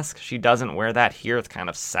cat mask. She doesn't wear that here. It's kind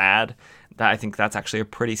of sad. I think that's actually a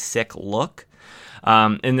pretty sick look.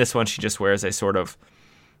 In this one, she just wears a sort of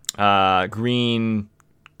green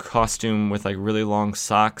costume with really long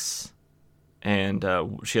socks. And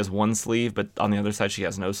she has one sleeve, but on the other side she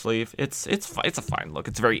has no sleeve. It's a fine look.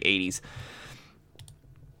 It's very 80s.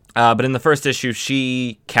 But in the first issue,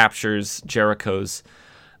 she captures Jericho's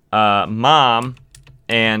mom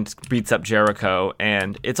and beats up Jericho.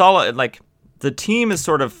 And it's all the team is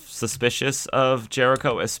sort of suspicious of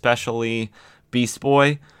Jericho, especially Beast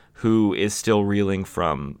Boy, who is still reeling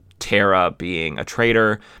from Tara being a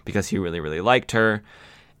traitor because he really, really liked her.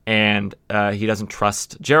 And he doesn't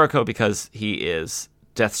trust Jericho because he is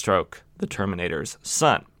Deathstroke, the Terminator's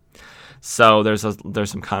son. So there's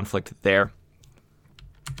some conflict there.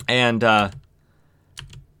 And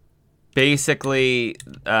basically,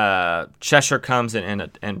 Cheshire comes in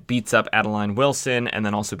and beats up Adeline Wilson, and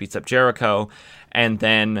then also beats up Jericho. And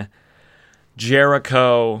then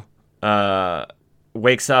Jericho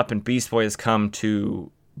wakes up, and Beast Boy has come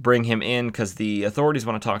to bring him in because the authorities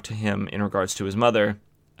want to talk to him in regards to his mother.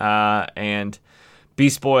 And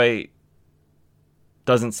Beast Boy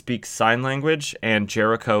doesn't speak sign language, and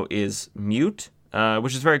Jericho is mute,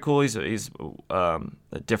 which is very cool. He's a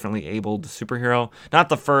differently abled superhero. Not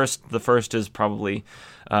the first. The first is probably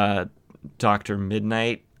Dr.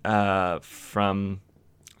 Midnight from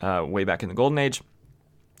way back in the Golden Age.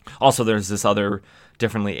 Also, there's this other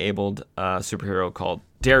differently abled superhero called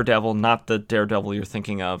Daredevil, not the Daredevil you're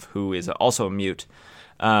thinking of, who is also a mute.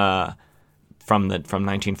 From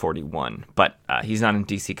 1941, but he's not in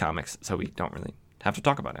DC Comics, so we don't really have to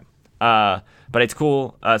talk about him. But it's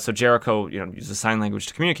cool. So Jericho, uses sign language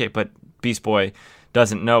to communicate, but Beast Boy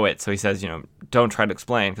doesn't know it, so he says, don't try to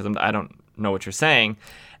explain because I don't know what you're saying.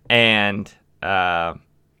 And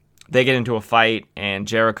they get into a fight, and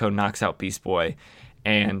Jericho knocks out Beast Boy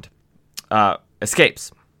and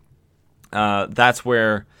escapes. That's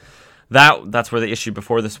where the issue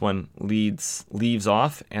before this one leaves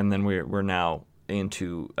off, and then we're now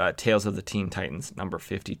into Tales of the Teen Titans number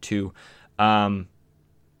 52.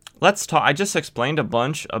 Let's talk. I just explained a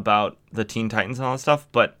bunch about the Teen Titans and all that stuff,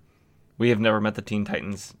 but we have never met the Teen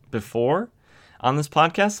Titans before on this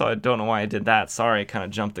podcast, so I don't know why I did that. Sorry, I kind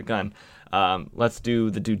of jumped the gun. Let's do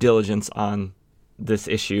the due diligence on this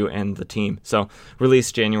issue and the team. So,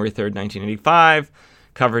 released January 3rd, 1985.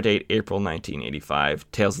 Cover date April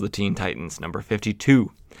 1985. Tales of the Teen Titans, number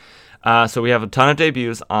 52. So we have a ton of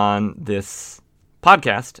debuts on this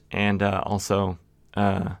podcast, and also,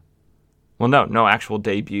 no actual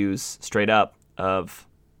debuts straight up of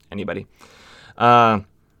anybody. So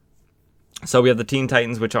we have the Teen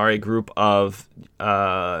Titans, which are a group of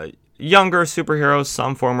younger superheroes,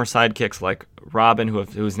 some former sidekicks like Robin,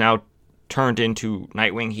 who's now turned into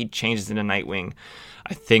Nightwing. He changes into Nightwing,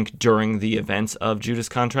 I think, during the events of Judas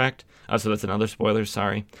Contract. So that's another spoiler,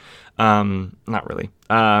 sorry. Not really.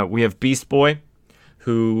 We have Beast Boy,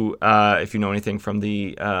 who, if you know anything from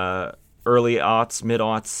the early aughts,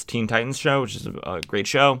 mid-aughts Teen Titans show, which is a great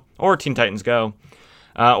show, or Teen Titans Go,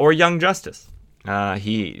 or Young Justice.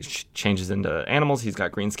 He changes into animals. He's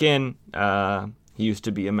got green skin. He used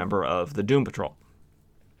to be a member of the Doom Patrol.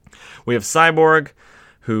 We have Cyborg,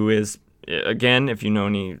 who is, again, if you know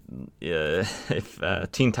any,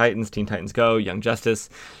 Teen Titans Go, Young Justice,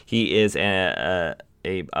 he is a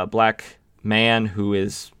black man who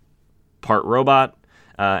is part robot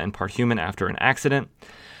and part human after an accident.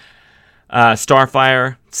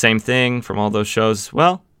 Starfire, same thing from all those shows.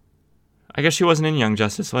 Well, I guess she wasn't in Young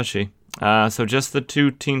Justice, was she? So just the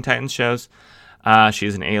 2 Teen Titans shows.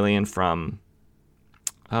 She's an alien from...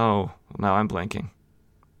 Oh, now I'm blanking.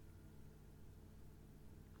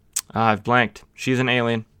 I've blanked. She's an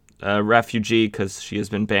alien, a refugee, because she has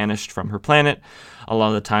been banished from her planet, a lot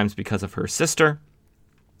of the times because of her sister,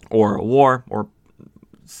 or a war, or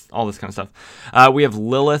all this kind of stuff. We have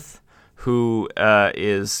Lilith, who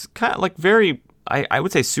is kind of like very, I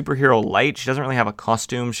would say superhero light. She doesn't really have a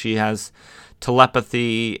costume. She has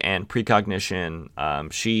telepathy and precognition.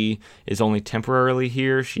 She is only temporarily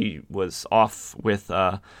here. She was off with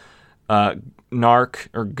Gnark,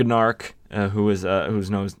 who's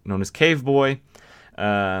known as Cave Boy.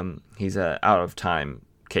 He's a out of time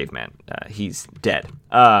caveman. He's dead.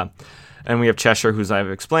 And we have Cheshire, who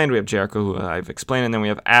I've explained. We have Jericho, who I've explained, and then we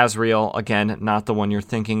have Azrael, again, not the one you're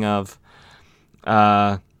thinking of,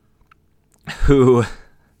 who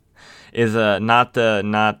is not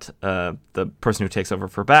the person who takes over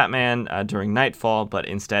for Batman during Nightfall, but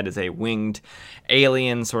instead is a winged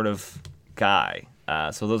alien sort of guy.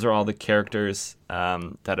 So those are all the characters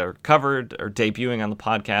that are covered or debuting on the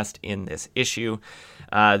podcast in this issue.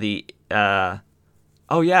 Also,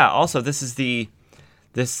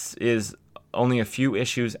 this is only a few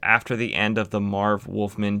issues after the end of the Marv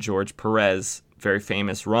Wolfman, George Perez, very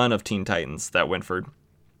famous run of Teen Titans that went for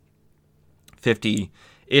 50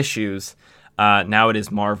 issues. Now it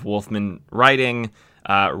is Marv Wolfman writing,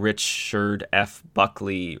 Richard F.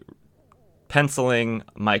 Buckley penciling,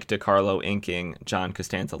 Mike DiCarlo inking, John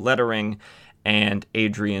Costanza lettering, and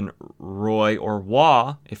Adrian Roy, or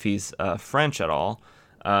Waugh, if he's French at all,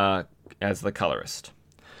 as the colorist.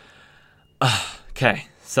 Okay,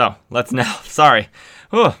 so let's now... Sorry.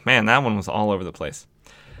 Oh, man, that one was all over the place.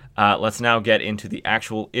 Let's now get into the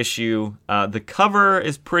actual issue. The cover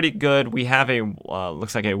is pretty good. We have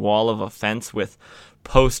looks like a wall of a fence with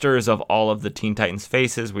posters of all of the Teen Titans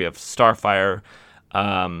faces. We have Starfire,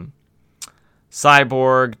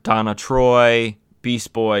 Cyborg, Donna Troy,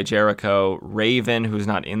 Beast Boy, Jericho, Raven, who's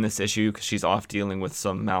not in this issue because she's off dealing with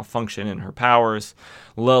some malfunction in her powers,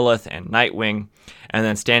 Lilith, and Nightwing. And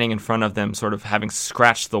then standing in front of them, sort of having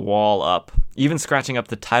scratched the wall up, even scratching up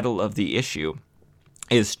the title of the issue,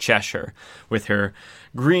 is Cheshire, with her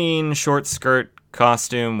green short skirt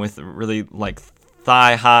costume with really like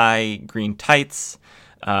thigh-high green tights,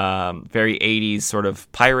 very 80s sort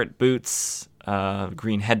of pirate boots,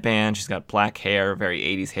 green headband. She's got black hair, very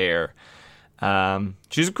 80s hair.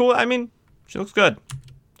 She's cool. I mean, she looks good.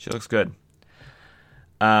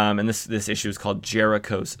 And this issue is called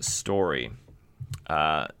Jericho's Story.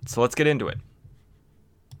 So let's get into it.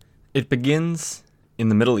 It begins in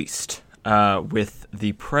the Middle East, with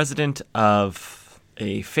the president of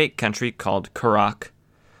a fake country called Kurak,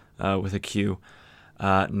 with a Q,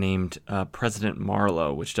 named President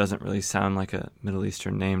Marlowe, which doesn't really sound like a Middle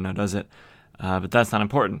Eastern name, now does it? But that's not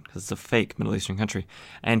important, because it's a fake Middle Eastern country.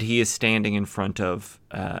 And he is standing in front of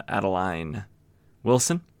Adeline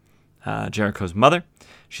Wilson, Jericho's mother.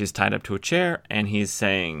 She's tied up to a chair, and he's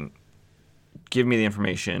saying, give me the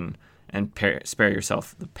information and spare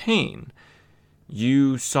yourself the pain.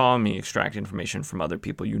 You saw me extract information from other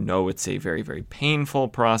people. You know it's a very, very painful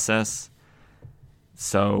process.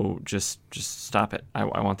 So just stop it. I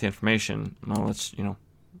want the information. Well, let's,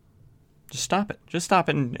 just stop it. Just stop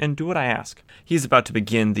it and do what I ask. He's about to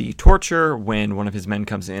begin the torture when one of his men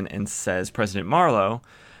comes in and says, President Marlowe,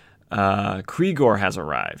 Krigor has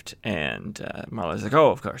arrived. And Marlowe's like,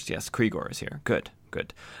 oh, of course, yes, Krigor is here. Good.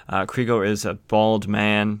 Krigor is a bald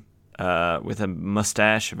man with a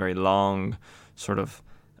mustache, a very long sort of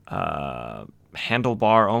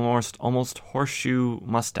handlebar, almost horseshoe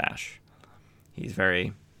mustache. He's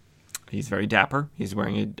very dapper. He's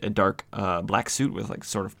wearing a dark black suit with like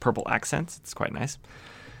sort of purple accents. It's quite nice.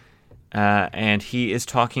 And he is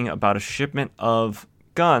talking about a shipment of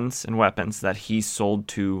guns and weapons that he sold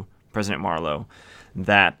to President Marlowe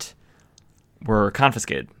that were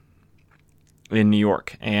confiscated in New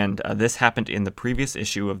York. And this happened in the previous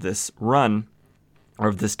issue of this run or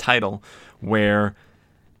of this title, where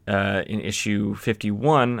in issue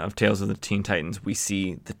 51 of Tales of the Teen Titans, we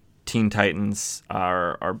see the Teen Titans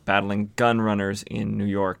are battling gun runners in New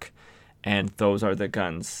York, and those are the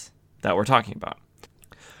guns that we're talking about.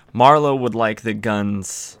 Marlowe would like the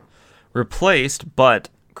guns replaced, but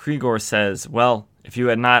Krigor says, well, if you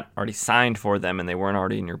had not already signed for them and they weren't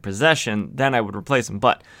already in your possession, then I would replace them.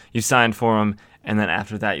 But you signed for them, and then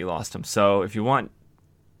after that you lost them. So if you want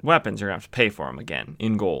weapons, you're going to have to pay for them again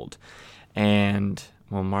in gold. And,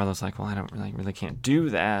 well, Marlowe's like, well, I don't really can't do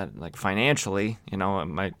that, like, financially. You know,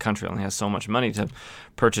 my country only has so much money to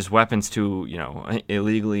purchase weapons to, you know,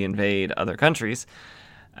 illegally invade other countries.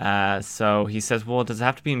 So he says, well, does it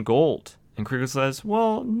have to be in gold? And Krieger says,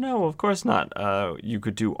 well, no, of course not. You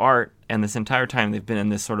could do art. And this entire time they've been in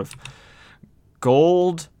this sort of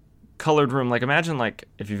gold-colored room. Like, imagine, like,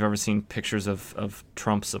 if you've ever seen pictures of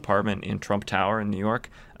Trump's apartment in Trump Tower in New York.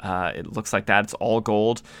 It looks like that. It's all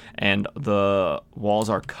gold, and the walls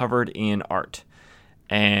are covered in art.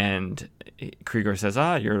 And Krieger says,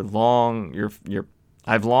 I've long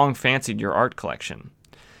fancied your art collection,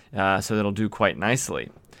 so that'll do quite nicely.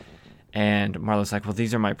 And Marlowe's like, well,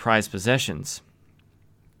 these are my prized possessions.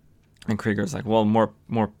 And Krieger's like, well, more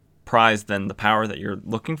prized than the power that you're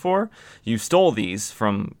looking for? You stole these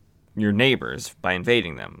from your neighbors by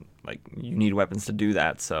invading them. Like, you need weapons to do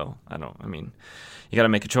that, so you got to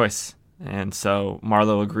make a choice. And so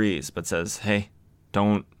Marlowe agrees, but says, hey,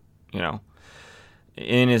 don't,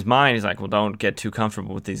 in his mind, he's like, well, don't get too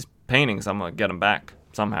comfortable with these paintings. I'm going to get them back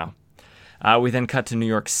somehow. We then cut to New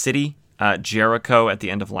York City. Jericho, at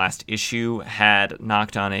the end of last issue, had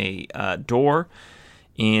knocked on a door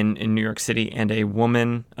in New York City, and a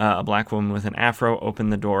woman, a black woman with an afro,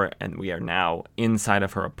 opened the door, and we are now inside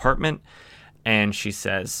of her apartment. And she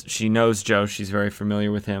says she knows Joe. She's very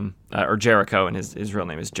familiar with him, or Jericho, and his real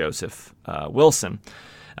name is Joseph Wilson.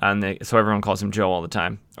 So everyone calls him Joe all the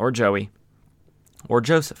time, or Joey, or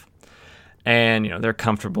Joseph. And, they're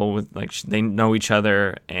comfortable with, they know each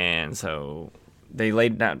other, and so they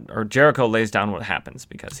laid down, or Jericho lays down what happens,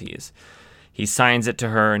 because he signs it to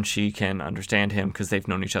her, and she can understand him because they've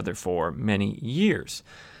known each other for many years.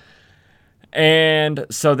 And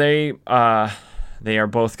so they are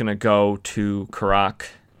both going to go to Karak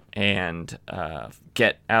and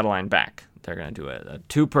get Adeline back. They're going to do a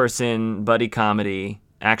two-person buddy comedy,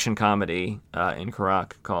 action comedy in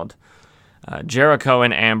Karak called Jericho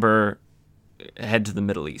and Amber Head to the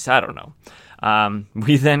Middle East. I don't know.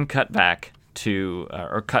 We then cut back to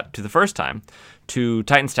the first time to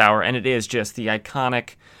Titan's Tower, and it is just the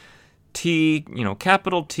iconic T,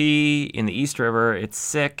 capital T in the East River. It's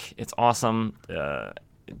sick. It's awesome.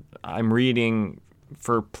 I'm reading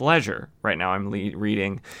for pleasure right now. I'm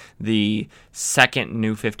reading the second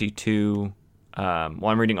New 52.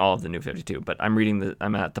 I'm reading all of the New 52, but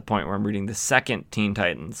I'm at the point where I'm reading the second Teen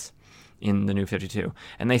Titans in the New 52,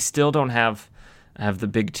 and they still don't have the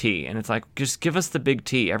big T, and it's like, just give us the big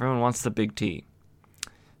T. Everyone wants the big T.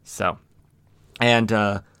 So, and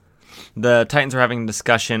the Titans are having a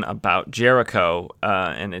discussion about Jericho,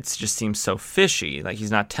 and it just seems so fishy. Like,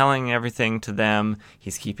 he's not telling everything to them.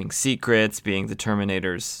 He's keeping secrets. Being the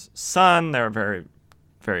Terminator's son, they're very,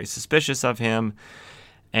 very suspicious of him.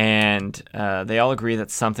 And they all agree that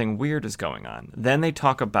something weird is going on. Then they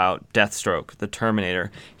talk about Deathstroke, the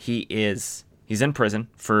Terminator. He's in prison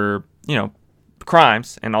for,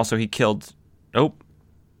 crimes, and also he killed...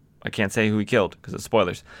 I can't say who he killed because of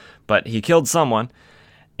spoilers. But he killed someone,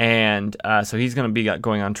 and so he's going to be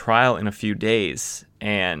going on trial in a few days.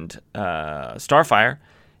 And Starfire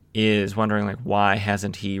is wondering, why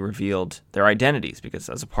hasn't he revealed their identities? Because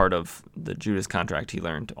as a part of the Judas contract, he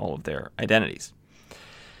learned all of their identities.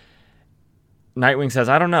 Nightwing says,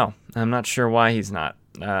 I don't know. I'm not sure why he's not.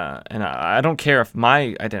 And I don't care if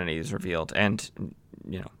my identity is revealed. And,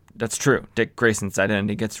 that's true. Dick Grayson's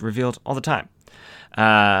identity gets revealed all the time.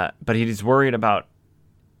 But he's worried about,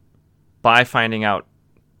 by finding out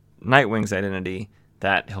Nightwing's identity,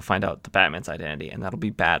 that he'll find out the Batman's identity, and that'll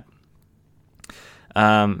be bad.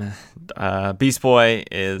 Beast Boy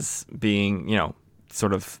is being,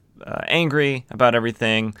 sort of angry about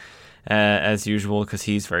everything, as usual, because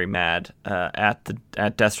he's very mad at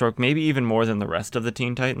Deathstroke, maybe even more than the rest of the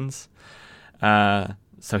Teen Titans.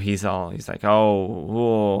 So he's like,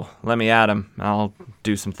 oh, let me at him. I'll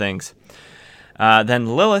do some things.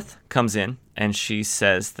 Then Lilith comes in, and she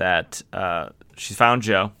says that she's found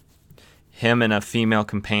Joe. Him and a female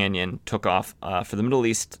companion took off for the Middle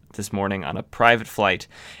East this morning on a private flight,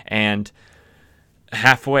 and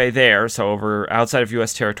halfway there, so over outside of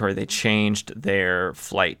U.S. territory, they changed their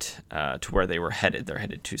flight to where they were headed. They're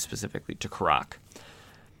headed specifically to Karak.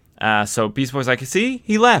 So Beast Boy's like, see,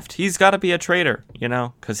 he left. He's got to be a traitor,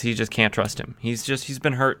 because he just can't trust him. He's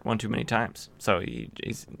been hurt one too many times, so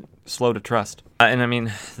he's slow to trust. And I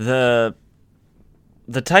mean, the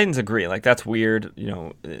Titans agree. Like, that's weird.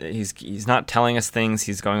 He's not telling us things.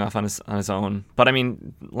 He's going off on his own. But I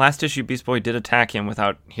mean, last issue, Beast Boy did attack him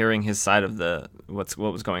without hearing his side of what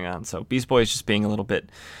was going on. So Beast Boy is just being a little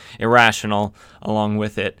bit irrational along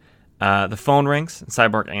with it. The phone rings, and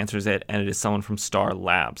Cyborg answers it, and it is someone from Star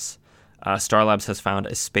Labs. Star Labs has found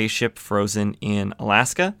a spaceship frozen in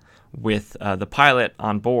Alaska with the pilot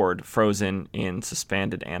on board frozen in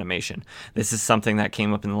suspended animation. This is something that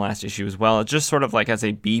came up in the last issue as well. It's just sort of like as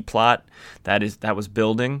a B plot that was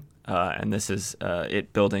building, and this is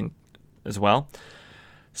it building as well.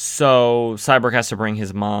 So Cyborg has to bring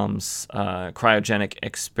his mom's cryogenic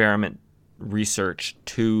experiment research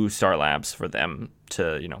to Star Labs for them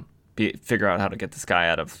to, figure out how to get this guy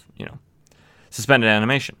out of, suspended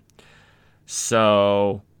animation.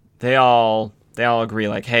 So they all agree,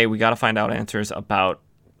 like, hey, we got to find out answers about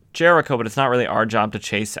Jericho, but it's not really our job to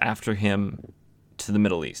chase after him to the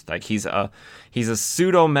Middle East. Like, he's a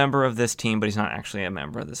pseudo member of this team, but he's not actually a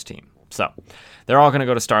member of this team. So they're all going to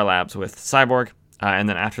go to Star Labs with Cyborg, and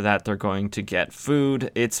then after that, they're going to get food.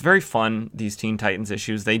 It's very fun, these Teen Titans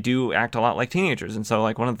issues. They do act a lot like teenagers, and so,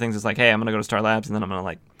 like, one of the things is like, hey, I'm going to go to Star Labs, and then I'm going to,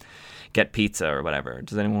 like, get pizza or whatever.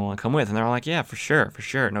 Does anyone want to come with? And they're all like, yeah, for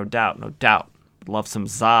sure, no doubt. Love some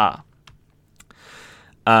za.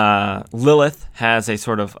 Lilith has a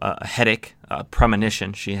sort of a headache,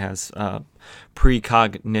 premonition. She has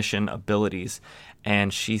precognition abilities,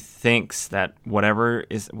 and she thinks that whatever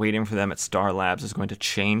is waiting for them at Star Labs is going to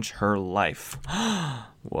change her life.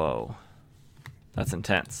 Whoa, that's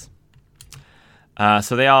intense.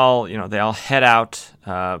 So they all head out.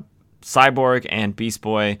 Cyborg and Beast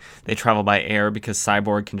Boy, they travel by air because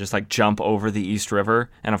Cyborg can just, like, jump over the East River,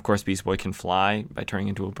 and of course Beast Boy can fly by turning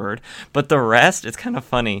into a bird. But the rest, it's kind of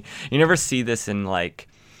funny. You never see this in, like,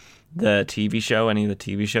 the TV show, any of the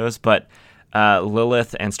TV shows, but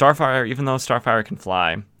Lilith and Starfire, even though Starfire can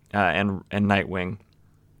fly, and Nightwing,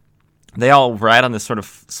 they all ride on this sort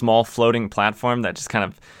of small floating platform that just kind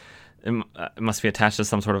of, it must be attached to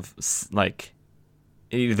some sort of, like,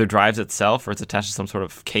 it either drives itself or it's attached to some sort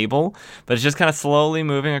of cable, but it's just kind of slowly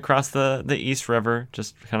moving across the East River,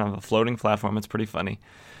 just kind of a floating platform. It's pretty funny.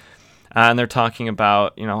 And they're talking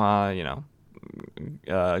about,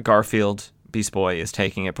 Garfield, Beast Boy, is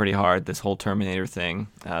taking it pretty hard, this whole Terminator thing,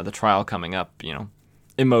 the trial coming up,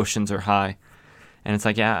 emotions are high. And it's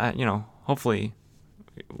like, yeah, hopefully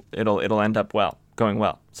it'll end up going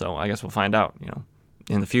well. So I guess we'll find out,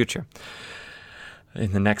 in the future.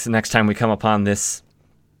 In the next time we come upon this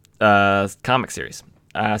comic series.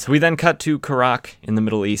 So we then cut to Karak in the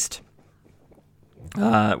Middle East,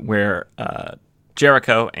 where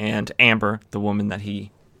Jericho and Amber, the woman that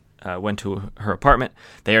he went to her apartment,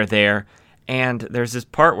 they are there. And there's this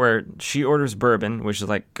part where she orders bourbon, which is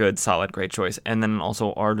like good, solid, great choice, and then also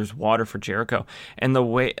orders water for Jericho. And the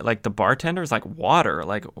way, like, the bartender is like, water?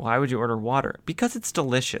 Like, why would you order water? Because it's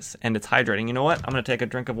delicious and it's hydrating. You know what? I'm going to take a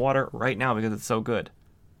drink of water right now because it's so good.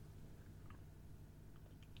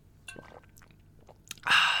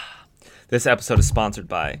 This episode is sponsored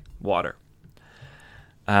by water.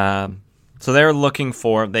 So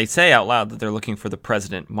they say out loud that they're looking for the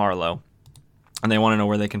President Marlowe, and they want to know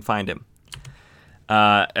where they can find him.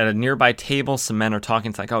 At a nearby table, some men are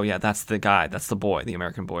talking. It's like, oh yeah, that's the guy, that's the boy, the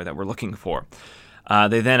American boy that we're looking for.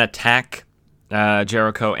 They then attack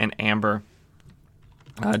Jericho and Amber.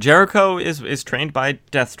 Jericho is trained by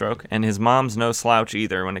Deathstroke, and his mom's no slouch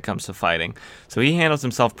either when it comes to fighting. So he handles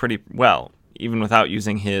himself pretty well, even without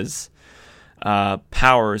using his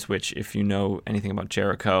powers, which, if you know anything about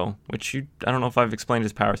Jericho, I don't know if I've explained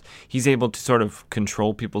his powers, he's able to sort of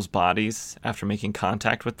control people's bodies after making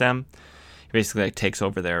contact with them. He basically, like, takes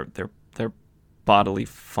over their bodily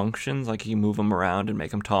functions, like he can move them around and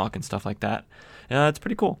make them talk and stuff like that. It's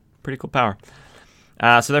pretty cool power.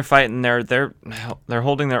 So they're fighting, they're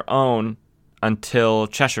holding their own until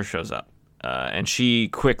Cheshire shows up, and she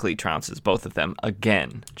quickly trounces both of them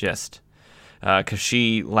again, just because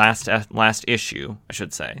she last issue, I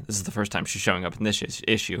should say, this is the first time she's showing up in this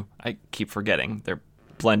issue. I keep forgetting, they're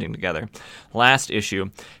blending together. Last issue,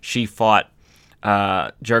 she fought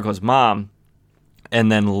Jericho's mom,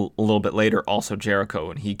 and then a little bit later, also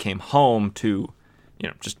Jericho, and he came home to,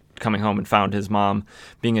 just coming home and found his mom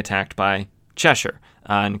being attacked by Cheshire,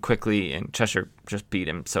 and Cheshire just beat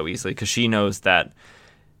him so easily, because she knows that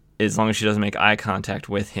as long as she doesn't make eye contact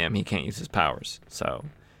with him, he can't use his powers. So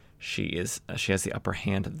she has the upper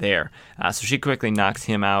hand there. So she quickly knocks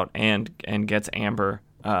him out and gets Amber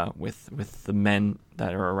with the men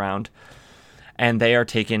that are around, and they are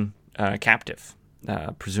taken captive,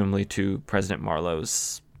 presumably to President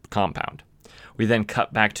Marlowe's compound. We then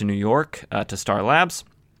cut back to New York to Star Labs.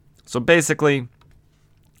 So basically,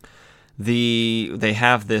 they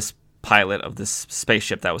have this pilot of this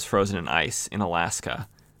spaceship that was frozen in ice in Alaska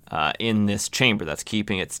in this chamber that's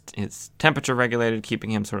keeping its temperature regulated,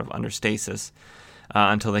 keeping him sort of under stasis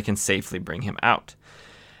until they can safely bring him out.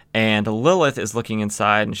 And Lilith is looking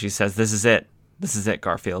inside, and she says, "This is it. This is it,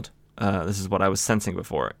 Garfield. This is what I was sensing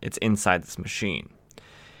before. It's inside this machine."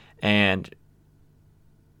 And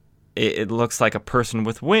it looks like a person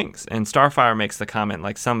with wings. And Starfire makes the comment,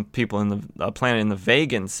 like some people in the planet in the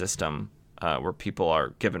Vegan system where people are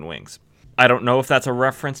given wings. I don't know if that's a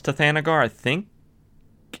reference to Thanagar. I think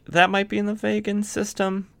that might be in the Vegan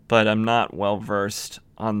system, but I'm not well versed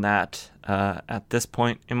on that at this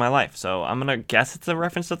point in my life. So I'm going to guess it's a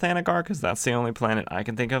reference to Thanagar because that's the only planet I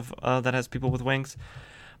can think of that has people with wings.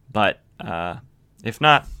 But if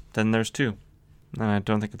not, then there's two. I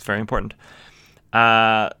don't think it's very important.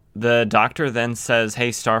 The doctor then says, "Hey,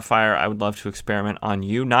 Starfire, I would love to experiment on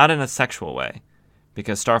you, not in a sexual way."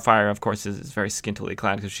 Because Starfire, of course, is very scantily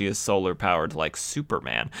clad because she is solar-powered like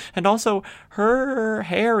Superman. And also, her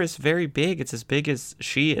hair is very big. It's as big as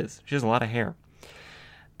she is. She has a lot of hair.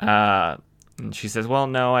 And she says, "Well,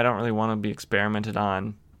 no, I don't really want to be experimented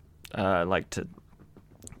on, to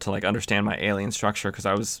understand my alien structure because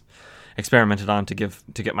I was experimented on to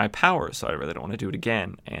get my powers, so I really don't want to do it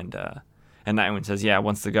again." And Nightwing says, "Yeah,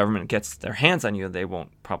 once the government gets their hands on you, they won't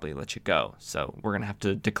probably let you go. So we're going to have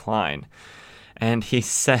to decline." And he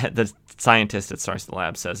said, the scientist at Star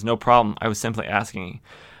Lab says, "No problem. I was simply asking.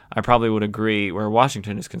 I probably would agree where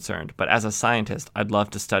Washington is concerned, but as a scientist, I'd love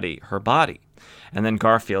to study her body." And then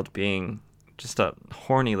Garfield, being just a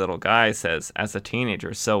horny little guy, says, "As a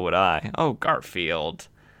teenager, so would I." Oh, Garfield.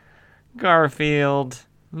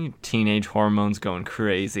 You teenage hormones going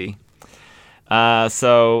crazy.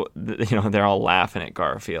 So they're all laughing at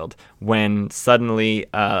Garfield when suddenly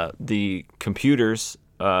the computers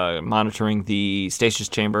monitoring the stasis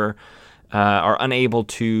chamber are unable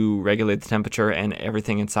to regulate the temperature, and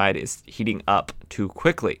everything inside is heating up too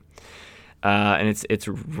quickly. And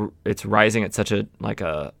it's rising at such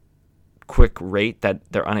a quick rate that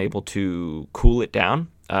they're unable to cool it down,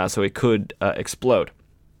 so it could explode.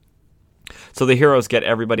 So the heroes get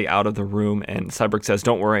everybody out of the room, and Cyborg says,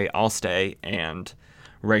 "Don't worry, I'll stay and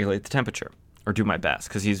regulate the temperature, or do my best,"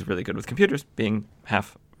 because he's really good with computers, being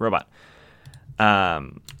half robot.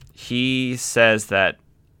 He says that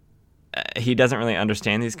he doesn't really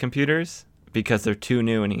understand these computers because they're too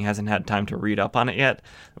new and he hasn't had time to read up on it yet,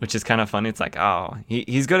 which is kind of funny. It's like, oh,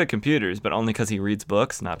 he's good at computers, but only because he reads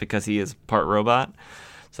books, not because he is part robot.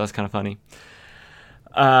 So that's kind of funny.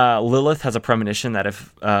 Lilith has a premonition that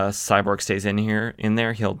if Cyborg stays in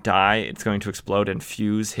there, he'll die. It's going to explode and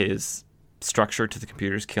fuse his structure to the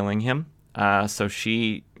computers, killing him. So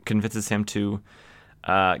she convinces him to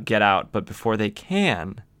get out, but before they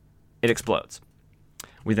can, it explodes.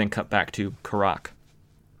 We then cut back to Karak,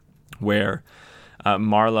 where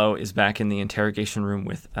Marlowe is back in the interrogation room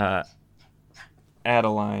with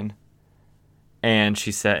Adeline, and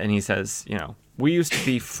he says, "We used to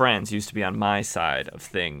be friends. You used to be on my side of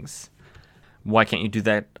things. Why can't you do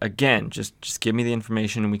that again? Just give me the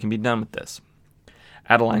information and we can be done with this."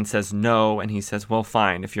 Adeline says no, and he says, "Well,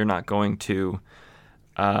 fine. If you're not going to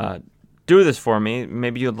do this for me,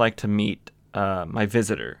 maybe you'd like to meet my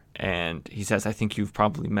visitor." And he says, "I think you've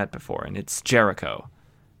probably met before, and it's Jericho."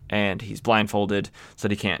 And he's blindfolded so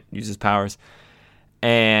that he can't use his powers.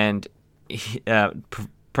 And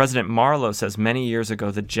President Marlowe says, "Many years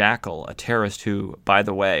ago, the Jackal, a terrorist who, by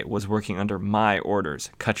the way, was working under my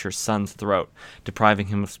orders, cut your son's throat, depriving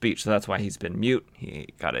him of speech." So that's why he's been mute. He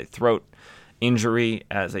got a throat injury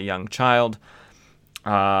as a young child.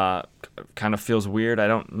 Kind of feels weird. I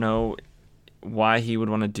don't know why he would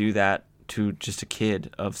want to do that to just a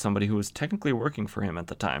kid of somebody who was technically working for him at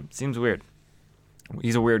the time. Seems weird.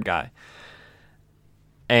 He's a weird guy.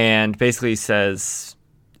 And basically says,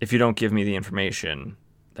 "If you don't give me the information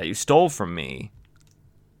that you stole from me,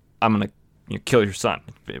 I'm going to kill your son,"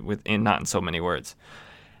 not in so many words.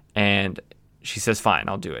 And she says, "Fine,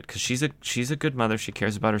 I'll do it," because she's a good mother. She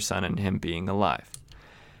cares about her son and him being alive.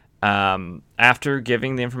 After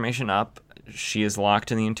giving the information up, she is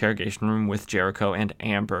locked in the interrogation room with Jericho and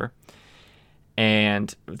Amber.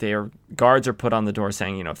 And their guards are put on the door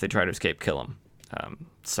saying, if they try to escape, kill them.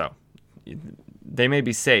 So they may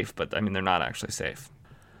be safe, but they're not actually safe.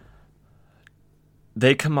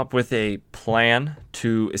 They come up with a plan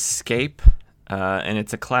to escape, and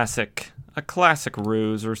it's a classic a classic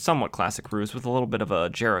ruse, or somewhat classic ruse, with a little bit of a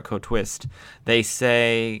Jericho twist. They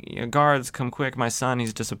say, guards, come quick, my son,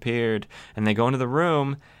 he's disappeared. And they go into the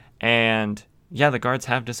room, and yeah, the guards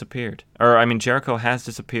have disappeared. Jericho has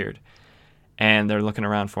disappeared. And they're looking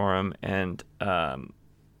around for him, and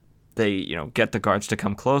they, get the guards to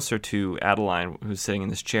come closer to Adeline, who's sitting in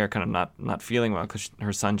this chair, kind of not feeling well because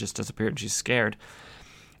her son just disappeared and she's scared.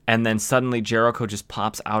 And then suddenly Jericho just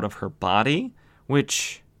pops out of her body,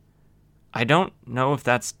 which I don't know if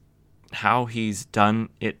that's how he's done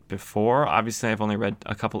it before. Obviously, I've only read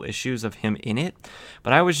a couple issues of him in it,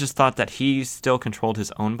 but I always just thought that he still controlled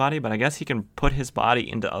his own body, but I guess he can put his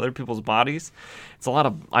body into other people's bodies.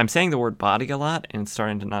 I'm saying the word body a lot, and it's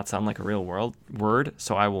starting to not sound like a real word,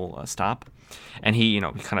 so I will stop. And he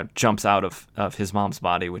kind of jumps out of his mom's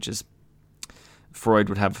body, which is, Freud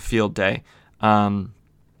would have a field day, and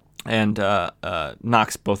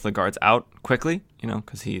knocks both the guards out quickly,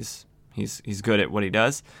 because he's good at what he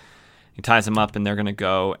does. He ties them up, and they're going to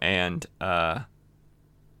go and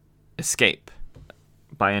escape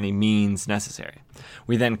by any means necessary.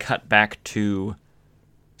 We then cut back to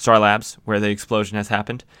Star Labs, where the explosion has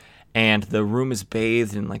happened, and the room is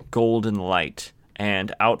bathed in golden light.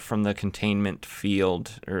 And out from the containment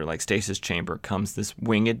field, or stasis chamber, comes this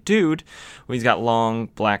winged dude. He's got long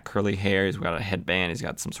black curly hair. He's got a headband. He's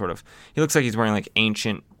got some sort of. He looks like he's wearing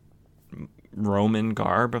ancient Roman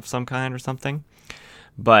garb of some kind or something.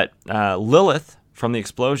 But Lilith from the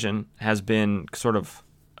explosion has been sort of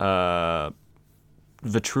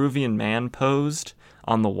Vitruvian man posed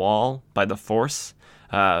on the wall by the Force.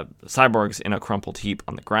 Cyborg's in a crumpled heap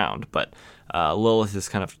on the ground, but Lilith is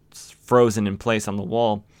kind of frozen in place on the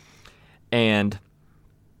wall. And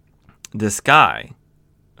this guy,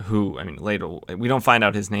 who, later, we don't find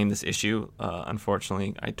out his name this issue,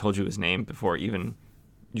 unfortunately. I told you his name before even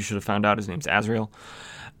you should have found out. His name's Azrael.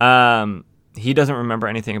 He doesn't remember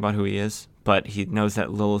anything about who he is, but he knows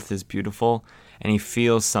that Lilith is beautiful, and he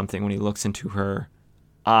feels something when he looks into her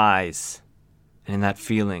eyes. And in that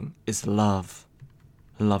feeling is love.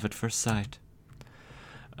 Love at first sight.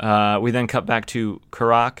 We then cut back to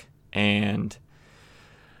Karak, and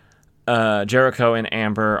Jericho and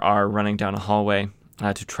Amber are running down a hallway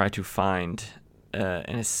to try to find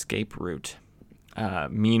an escape route.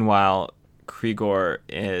 Meanwhile, Krigor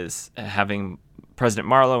is having President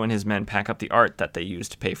Marlowe and his men pack up the art that they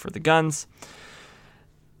used to pay for the guns.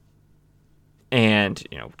 And,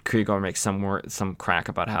 Krigor makes some crack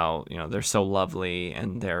about how, they're so lovely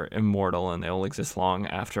and they're immortal and they'll exist long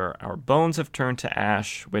after our bones have turned to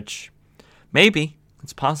ash, which maybe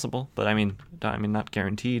it's possible, but not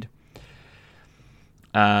guaranteed.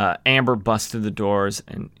 Amber busts through the doors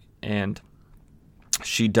and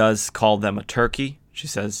she does call them a turkey. She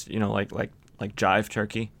says, like jive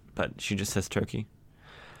turkey, but she just says turkey.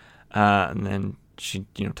 And then she,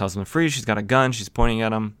 tells them to freeze. She's got a gun. She's pointing at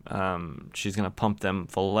them. She's going to pump them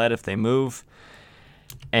full of lead if they move.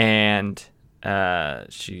 And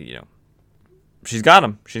she's got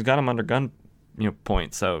them. She's got them under gun,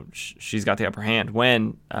 point. So she's got the upper hand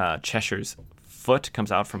when Cheshire's foot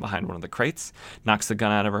comes out from behind one of the crates, knocks the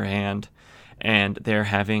gun out of her hand, and they're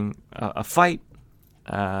having a fight.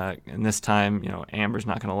 And this time, Amber's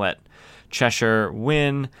not going to let Cheshire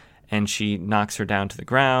win, and she knocks her down to the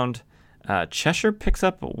ground. Cheshire picks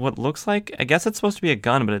up what looks like, I guess it's supposed to be a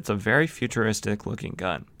gun, but it's a very futuristic looking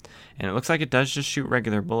gun. And it looks like it does just shoot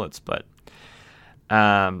regular bullets, but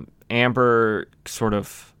Amber sort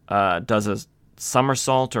of does a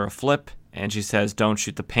somersault or a flip, and she says, "Don't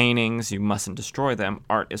shoot the paintings, you mustn't destroy them,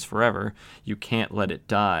 art is forever, you can't let it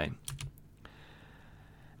die."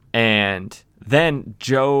 And then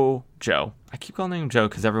Joe, I keep calling him Joe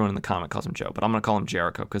because everyone in the comic calls him Joe, but I'm going to call him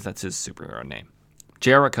Jericho because that's his superhero name.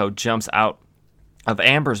 Jericho jumps out of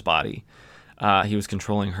Amber's body. He was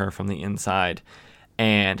controlling her from the inside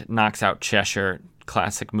and knocks out Cheshire.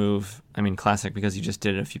 Classic move. Classic because he just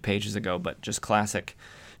did it a few pages ago, but just classic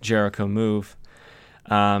Jericho move.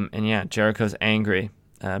 And yeah, Jericho's angry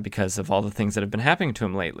because of all the things that have been happening to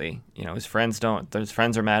him lately. His friends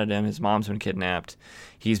are mad at him. His mom's been kidnapped.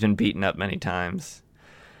 He's been beaten up many times.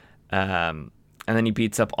 And then he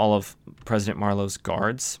beats up all of President Marlowe's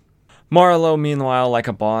guards. Marlowe, meanwhile, like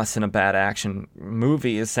a boss in a bad action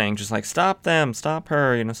movie, is saying just stop them, stop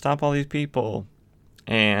her, stop all these people.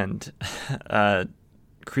 And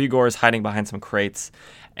Krigor is hiding behind some crates,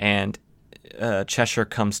 and Cheshire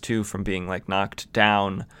comes to from being knocked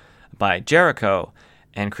down by Jericho,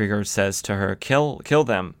 and Krigor says to her, kill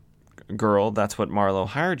them, girl, that's what Marlowe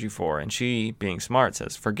hired you for. And she, being smart,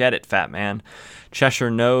 says, forget it, fat man.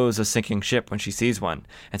 Cheshire knows a sinking ship when she sees one,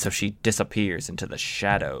 and so she disappears into the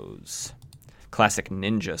shadows. classic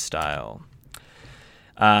ninja style.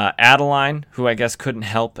 Adeline, who I guess couldn't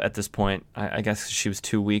help at this point, I guess she was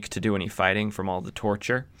too weak to do any fighting from all the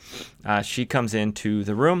torture. She comes into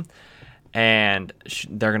the room, and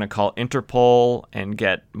they're going to call Interpol and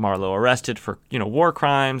get Marlowe arrested for, war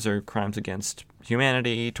crimes or crimes against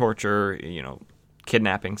humanity, torture,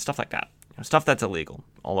 kidnapping, stuff like that. Stuff that's illegal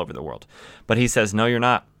all over the world. But he says, no, you're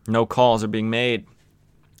not. No calls are being made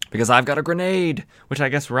because I've got a grenade, which I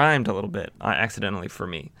guess rhymed a little bit accidentally for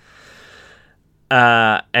me.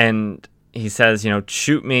 And he says,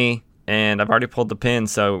 shoot me, and I've already pulled the pin,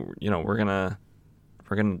 so, we're gonna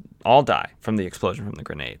all die from the explosion from the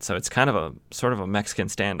grenade. So it's kind of a sort of a Mexican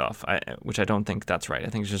standoff, which I don't think that's right. I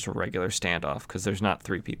think it's just a regular standoff because there's not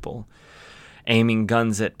three people aiming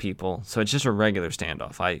guns at people. So it's just a regular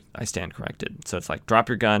standoff. I stand corrected. So it's like, drop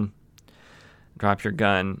your gun,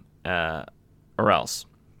 or else.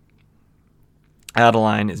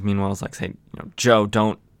 Adeline is meanwhile like saying, Joe,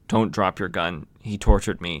 don't drop your gun. He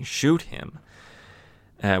tortured me. Shoot him.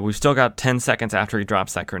 We've still got 10 seconds after he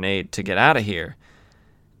drops that grenade to get out of here.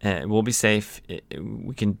 We'll be safe.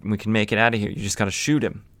 We can make it out of here. You just got to shoot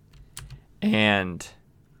him. And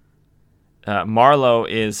Marlowe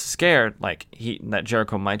is scared, that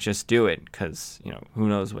Jericho might just do it because who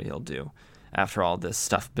knows what he'll do after all this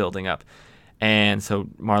stuff building up. And so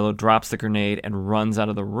Marlowe drops the grenade and runs out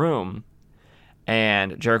of the room.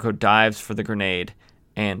 And Jericho dives for the grenade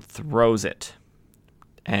and throws it.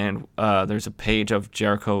 And there's a page of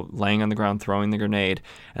Jericho laying on the ground throwing the grenade,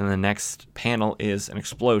 and the next panel is an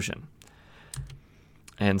explosion.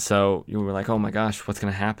 And so you were like, oh my gosh, what's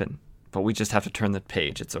going to happen? But we just have to turn the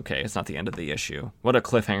page. It's okay. It's not the end of the issue. What a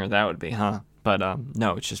cliffhanger that would be, huh? But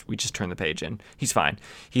no, we just turn the page in. He's fine.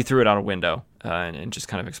 He threw it out a window and just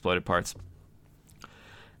kind of exploded parts.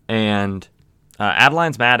 And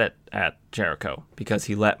Adeline's mad at Jericho because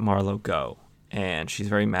he let Marlowe go. And she's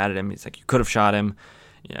very mad at him. He's like, you could have shot him.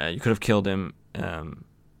 Yeah, you could have killed him.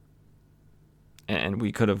 And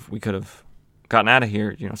we could have gotten out of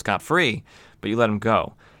here, scot-free. But you let him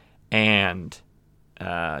go. And,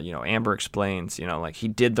 Amber explains, he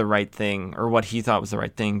did the right thing, or what he thought was the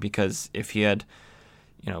right thing, because if he had,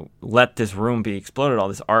 let this room be exploded, all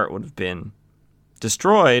this art would have been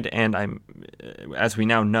destroyed. And as we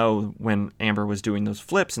now know, when Amber was doing those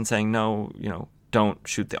flips and saying, no, don't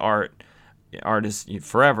shoot the art. Art is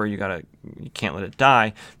forever. You can't let it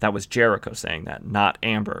die. That was Jericho saying that, not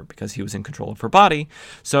Amber, because he was in control of her body.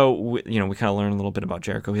 So we kind of learn a little bit about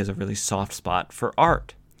Jericho. He has a really soft spot for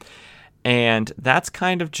art, and that's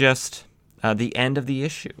kind of just the end of the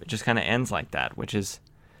issue. It just kind of ends like that, which is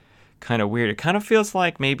kind of weird. It kind of feels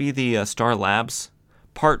like maybe the Star Labs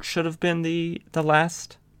part should have been the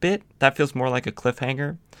last bit. That feels more like a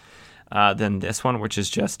cliffhanger. Than this one, which is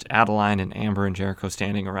just Adeline and Amber and Jericho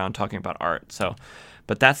standing around talking about art. So,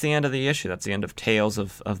 but that's the end of the issue. That's the end of Tales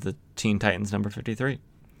of the Teen Titans number 53.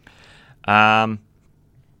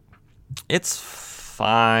 It's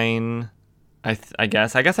fine, I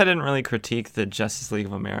guess. I didn't really critique the Justice League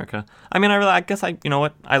of America. I mean, I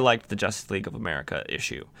liked the Justice League of America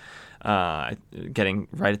issue. Getting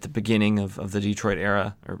right at the beginning of the Detroit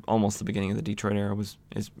era, or almost the beginning of the Detroit era,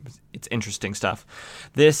 it's interesting stuff.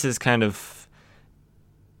 This is kind of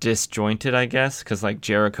disjointed, I guess, because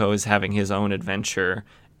Jericho is having his own adventure,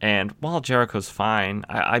 and while Jericho's fine,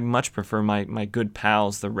 I much prefer my good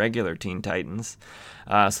pals, the regular Teen Titans.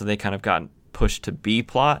 So they kind of got pushed to B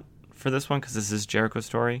plot for this one because this is Jericho's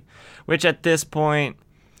story, which at this point,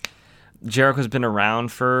 Jericho's been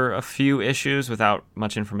around for a few issues without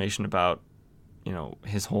much information about,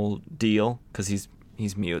 his whole deal, because he's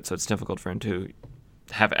mute, so it's difficult for him to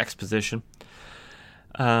have exposition.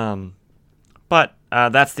 But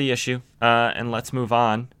that's the issue, and let's move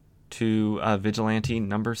on to Vigilante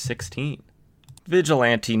number 16.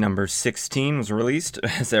 Vigilante number 16 was released,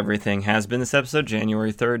 as everything has been this episode,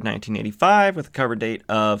 January 3rd, 1985, with a cover date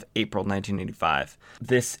of April 1985.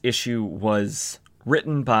 This issue was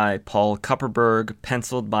written by Paul Kupperberg,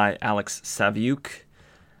 penciled by Alex Saviuk,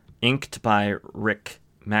 inked by Rick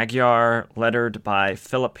Magyar, lettered by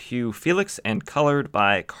Philip Hugh Felix, and colored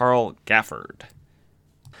by Carl Gafford.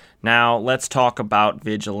 Now, let's talk about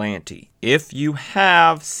Vigilante. If you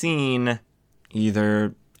have seen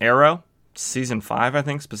either Arrow, Season 5, I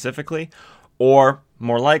think, specifically, or,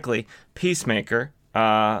 more likely, Peacemaker,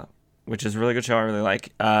 which is a really good show I really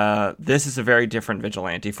like, this is a very different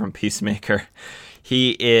Vigilante from Peacemaker.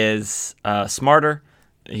 He is smarter.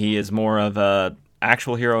 He is more of a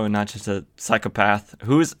actual hero and not just a psychopath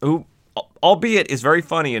who, albeit, is very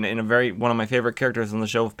funny and one of my favorite characters on the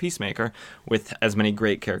show of Peacemaker, with as many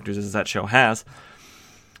great characters as that show has.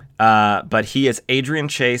 But he is Adrian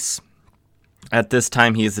Chase, At this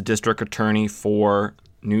time, he is the district attorney for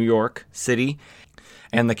New York City.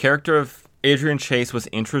 And the character of Adrian Chase was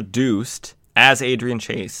introduced as Adrian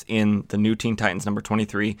Chase in the New Teen Titans number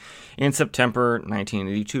 23 in September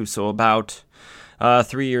 1982. So about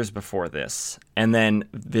 3 years before this. And then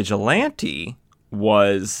Vigilante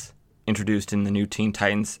was introduced in the New Teen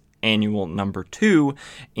Titans annual number 2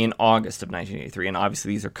 in August of 1983. And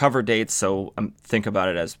obviously these are cover dates, so think about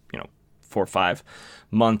it as, 4 or 5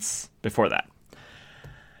 months before that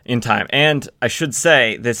in time. And I should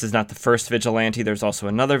say, this is not the first Vigilante. There's also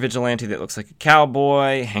another Vigilante that looks like a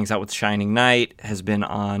cowboy, hangs out with Shining Knight, has been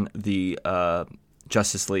on the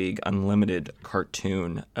Justice League Unlimited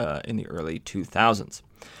cartoon in the early 2000s.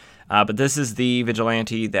 But this is the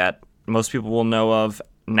Vigilante that most people will know of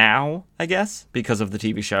now, I guess, because of the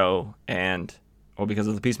TV show because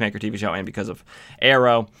of the Peacemaker TV show and because of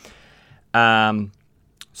Arrow.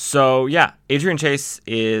 So yeah, Adrian Chase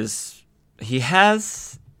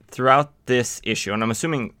has throughout this issue, and I'm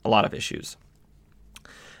assuming a lot of issues,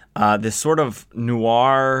 this sort of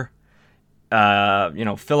noir,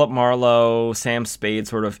 Philip Marlowe, Sam Spade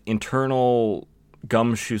sort of internal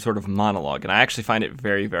gumshoe sort of monologue. And I actually find it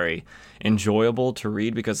very, very enjoyable to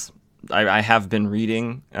read because I have been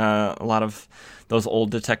reading a lot of those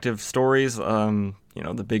old detective stories,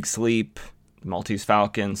 The Big Sleep, Maltese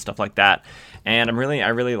Falcon, stuff like that. And I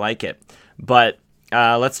really like it. But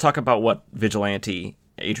let's talk about what Vigilante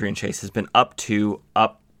Adrian Chase has been up to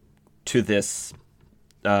this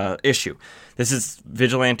issue. This is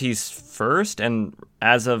Vigilante's first, and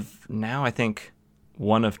as of now, I think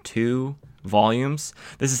one of 2 volumes.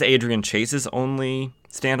 This is Adrian Chase's only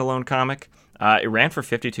standalone comic. It ran for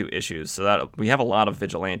 52 issues, so that we have a lot of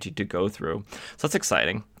Vigilante to go through. So that's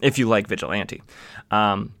exciting if you like Vigilante.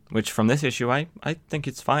 Which from this issue, I think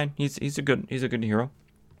it's fine. He's a good hero.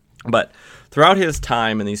 But throughout his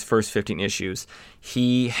time in these first 15 issues,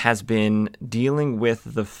 he has been dealing with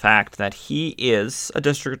the fact that he is a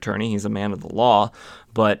district attorney. He's a man of the law,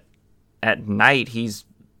 but at night he's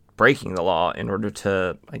breaking the law in order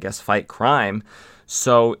to, I guess, fight crime.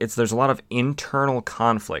 So there's a lot of internal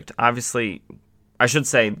conflict. Obviously, I should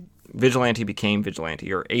say Vigilante became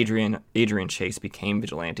Vigilante, or Adrian Chase became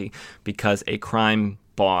Vigilante because a crime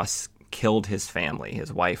boss killed his family,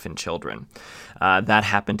 his wife and children. That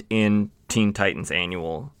happened in Teen Titans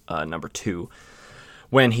Annual number 2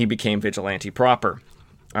 when he became Vigilante proper.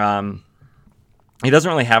 He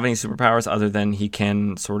doesn't really have any superpowers other than he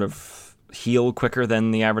can sort of heal quicker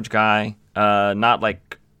than the average guy. Not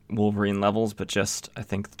like Wolverine levels, but just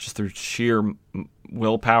through sheer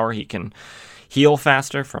willpower, he can heal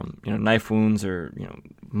faster from knife wounds or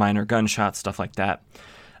minor gunshots, stuff like that.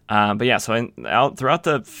 But yeah, so throughout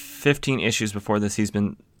the 15 issues before this, he's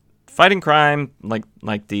been fighting crime, like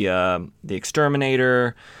the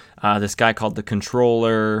Exterminator, this guy called the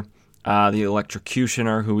Controller, the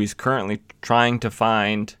Electrocutioner, who he's currently trying to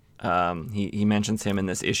find. He mentions him in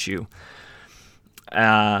this issue,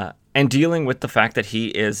 and dealing with the fact that he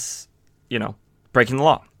is, breaking the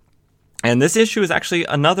law. And this issue is actually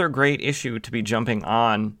another great issue to be jumping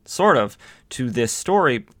on, sort of, to this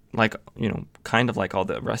story, like, kind of like all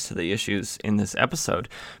the rest of the issues in this episode,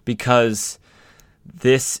 because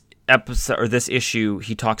this episode, or this issue,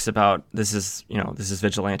 he talks about, this is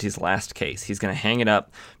Vigilante's last case. He's going to hang it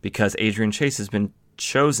up because Adrian Chase has been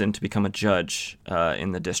chosen to become a judge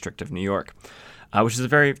in the District of New York, which is a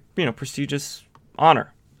very, prestigious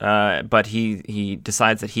honor. But he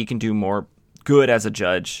decides that he can do more good as a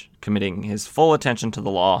judge, committing his full attention to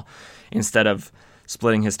the law instead of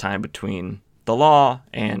splitting his time between the law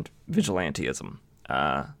and vigilantism.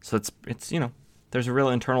 So it's there's a real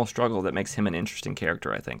internal struggle that makes him an interesting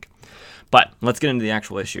character, I think. But let's get into the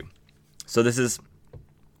actual issue. So this is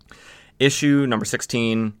issue number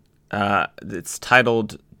 16. It's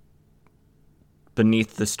titled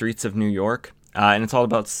Beneath the Streets of New York, and it's all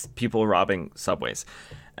about people robbing subways.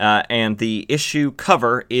 And the issue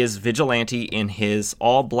cover is Vigilante in his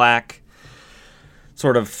all-black,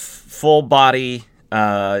 sort of full-body,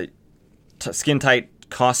 skin-tight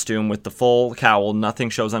costume with the full cowl. Nothing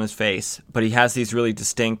shows on his face, but he has these really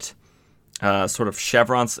distinct sort of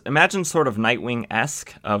chevrons. Imagine sort of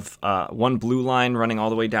Nightwing-esque of one blue line running all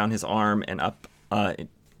the way down his arm and up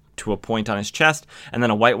to a point on his chest, and then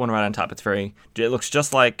a white one right on top. It looks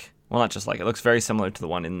just like, well, not just like, it looks very similar to the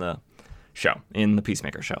one in the show, in the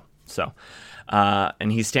Peacemaker show. So,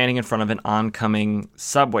 and he's standing in front of an oncoming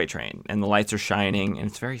subway train, and the lights are shining, and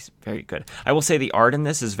it's very, very good. I will say the art in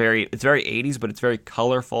this is very 80s, but it's very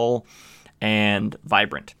colorful and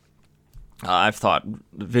vibrant. I've thought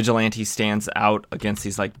Vigilante stands out against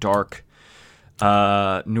these like dark,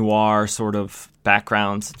 noir sort of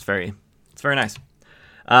backgrounds. It's It's very nice.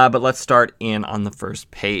 But let's start in on the first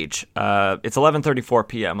page. It's 11:34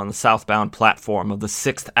 p.m. on the southbound platform of the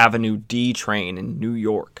 6th Avenue D train in New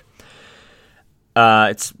York.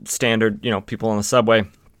 It's standard, people on the subway.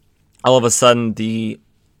 All of a sudden, the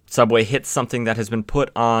subway hits something that has been put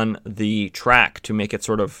on the track to make it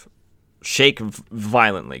sort of shake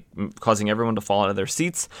violently, causing everyone to fall out of their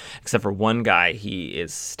seats, except for one guy. He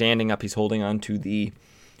is standing up. He's holding on to the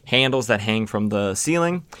handles that hang from the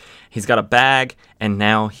ceiling. He's got a bag, and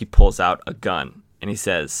now he pulls out a gun. And he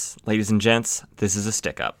says, "Ladies and gents, this is a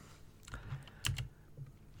stick-up."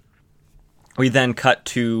 We then cut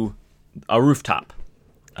to a rooftop.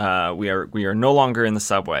 We are no longer in the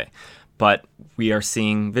subway, but we are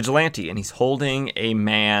seeing Vigilante, and he's holding a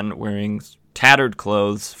man wearing tattered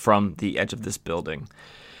clothes from the edge of this building.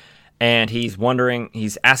 And he's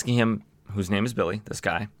asking him, whose name is Billy, this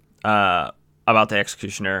guy, about the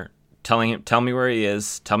executioner, telling him, "Tell me where he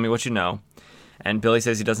is, tell me what you know." And Billy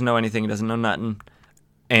says he doesn't know anything, he doesn't know nothing.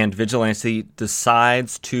 And Vigilante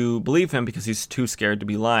decides to believe him because he's too scared to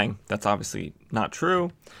be lying. That's obviously not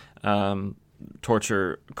true.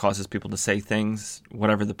 Torture causes people to say things,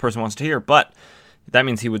 whatever the person wants to hear, but that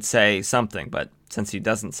means he would say something. But since he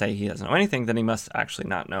doesn't say he doesn't know anything, then he must actually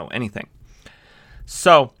not know anything.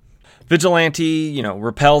 So Vigilante,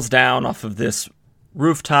 rappels down off of this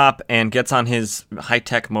rooftop and gets on his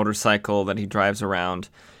high-tech motorcycle that he drives around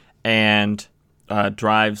and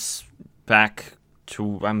drives back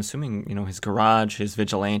to, I'm assuming, his garage, his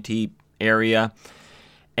Vigilante area.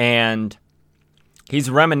 And he's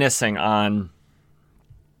reminiscing on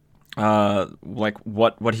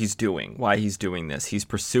what he's doing, why he's doing this. He's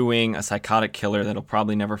pursuing a psychotic killer that he'll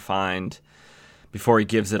probably never find before he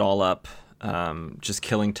gives it all up, just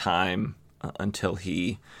killing time until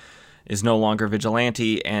he is no longer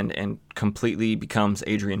Vigilante and completely becomes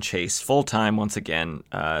Adrian Chase full-time once again,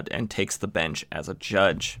 and takes the bench as a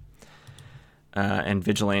judge. And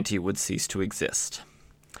Vigilante would cease to exist.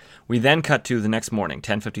 We then cut to the next morning,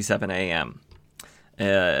 10:57 a.m.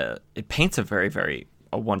 It paints a very, very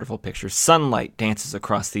wonderful picture. Sunlight dances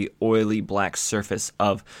across the oily black surface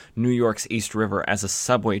of New York's East River as a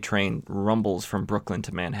subway train rumbles from Brooklyn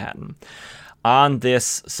to Manhattan. On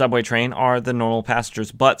this subway train are the normal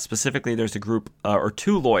passengers, but specifically there's a group or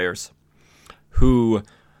two lawyers who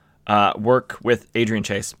work with Adrian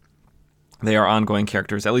Chase. They are ongoing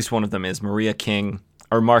characters. At least one of them is Marcia King,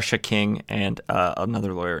 and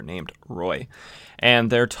another lawyer named Roy. And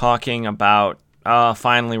they're talking about,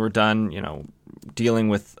 finally we're done, dealing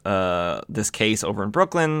with this case over in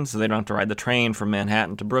Brooklyn, so they don't have to ride the train from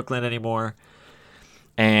Manhattan to Brooklyn anymore.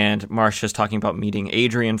 And Marcia's talking about meeting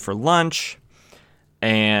Adrian for lunch.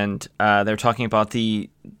 And they're talking about the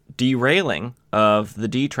derailing of the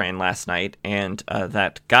D train last night and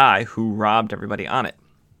that guy who robbed everybody on it.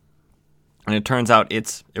 And it turns out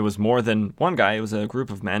it was more than one guy. It was a group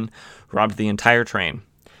of men who robbed the entire train.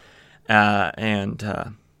 So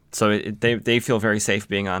they feel very safe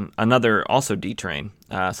being on another also D train.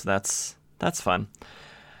 So that's fun.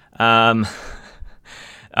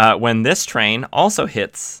 When this train also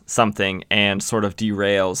hits something and sort of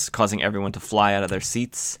derails, causing everyone to fly out of their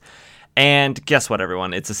seats. And guess what,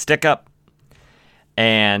 everyone? It's a stick-up.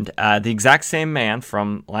 And the exact same man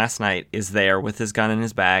from last night is there with his gun in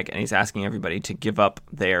his bag, and he's asking everybody to give up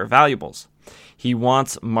their valuables. He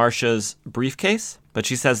wants Marcia's briefcase, but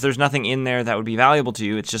she says there's nothing in there that would be valuable to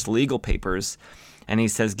you. It's just legal papers. And he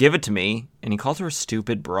says, "Give it to me." And he calls her a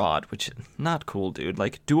stupid broad, which is not cool, dude.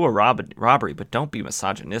 Like, do a robbery, but don't be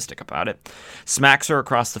misogynistic about it. Smacks her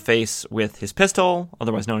across the face with his pistol,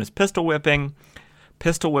 otherwise known as pistol whipping.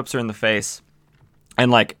 Pistol whips her in the face.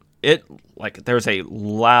 And, there's a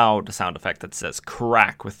loud sound effect that says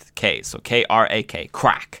crack with K. So K-R-A-K,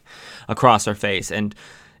 crack, across her face. And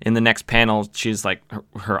in the next panel, she's like,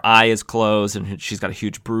 her eye is closed and she's got a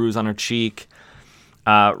huge bruise on her cheek.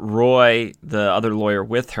 Roy, the other lawyer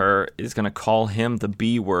with her, is going to call him the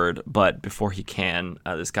B word, but before he can,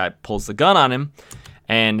 this guy pulls the gun on him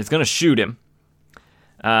and is going to shoot him.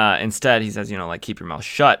 Instead, he says, keep your mouth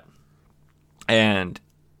shut. And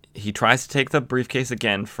he tries to take the briefcase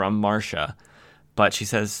again from Marcia, but she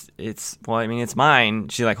says, it's mine.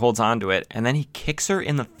 She holds on to it, and then he kicks her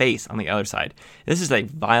in the face on the other side. This is a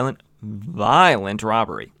violent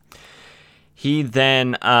robbery. He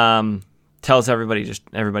then tells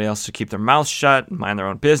everybody else to keep their mouths shut, mind their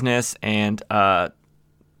own business, and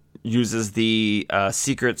uses the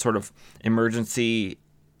secret sort of emergency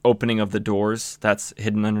opening of the doors that's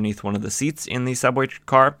hidden underneath one of the seats in the subway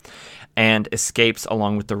car, and escapes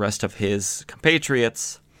along with the rest of his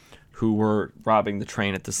compatriots who were robbing the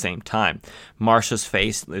train at the same time. Marcia's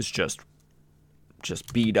face is just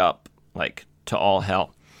beat up like to all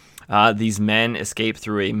hell. These men escape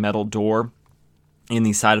through a metal door in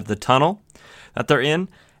the side of the tunnel that they're in,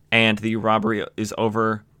 and the robbery is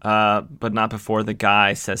over, but not before the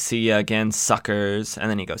guy says, "See ya again, suckers," and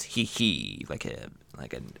then he goes, "Hee hee," like a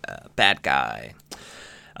bad guy.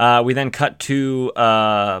 We then cut to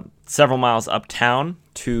several miles uptown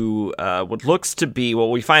to what looks to be,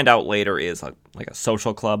 what we find out later is like a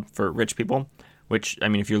social club for rich people. Which, I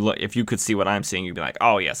mean, if you could see what I'm seeing, you'd be like,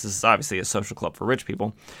 oh, yes, this is obviously a social club for rich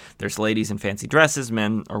people. There's ladies in fancy dresses,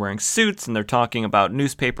 men are wearing suits, and they're talking about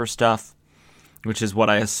newspaper stuff, which is what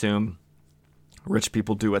I assume rich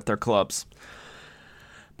people do at their clubs.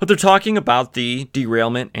 But they're talking about the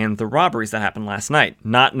derailment and the robberies that happened last night,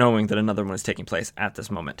 not knowing that another one is taking place at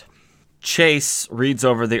this moment. Chase reads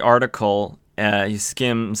over the article. He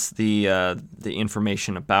skims the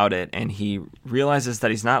information about it, and he realizes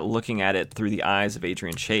that he's not looking at it through the eyes of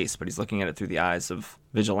Adrian Chase, but he's looking at it through the eyes of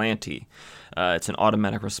Vigilante. It's an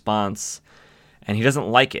automatic response, and he doesn't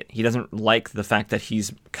like it. He doesn't like the fact that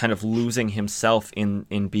he's kind of losing himself in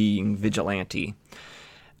being Vigilante.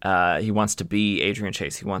 He wants to be Adrian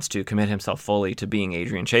Chase. He wants to commit himself fully to being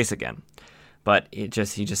Adrian Chase again. But he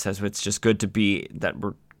just says it's just good to be that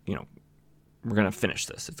we're going to finish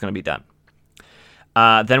this. It's going to be done.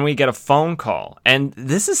 Then we get a phone call, and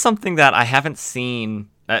this is something that I haven't seen.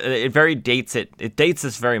 It dates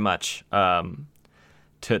this very much to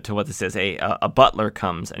what this is. A butler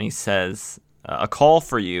comes and he says, "A call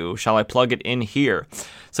for you. Shall I plug it in here?"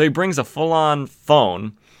 So he brings a full-on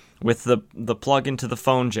phone with the plug into the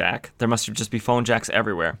phone jack. There must just be phone jacks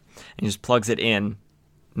everywhere, and he just plugs it in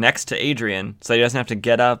next to Adrian, so he doesn't have to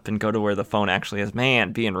get up and go to where the phone actually is.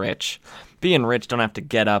 Man, being rich, don't have to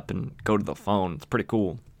get up and go to the phone. It's pretty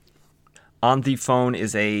cool. On the phone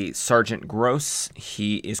is a Sergeant Gross.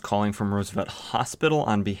 He is calling from Roosevelt Hospital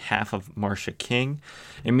on behalf of Marcia King.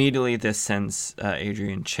 Immediately, this sends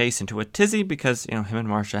Adrian Chase into a tizzy because him and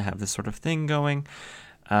Marcia have this sort of thing going.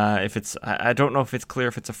 I don't know if it's clear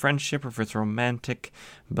if it's a friendship or if it's romantic,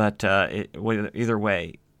 but either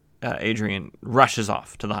way, Adrian rushes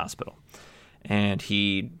off to the hospital, and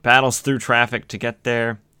he battles through traffic to get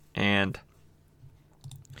there, and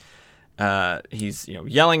he's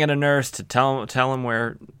yelling at a nurse to tell him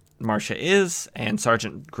where Marcia is, and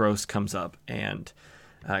Sergeant Gross comes up and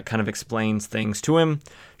kind of explains things to him.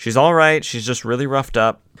 She's all right. She's just really roughed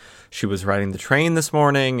up. She was riding the train this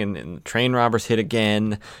morning, and the train robbers hit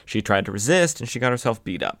again. She tried to resist, and she got herself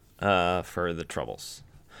beat up for the troubles.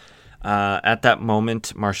 At that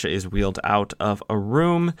moment, Marcia is wheeled out of a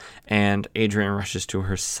room, and Adrian rushes to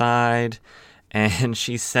her side, and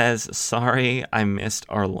she says, "Sorry, I missed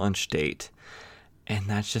our lunch date." And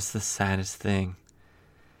that's just the saddest thing.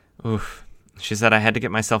 Oof. She said, "I had to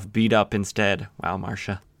get myself beat up instead." Wow,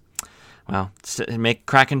 Marcia. Wow, make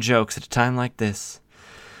cracking jokes at a time like this.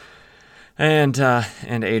 And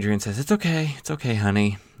Adrian says, It's okay,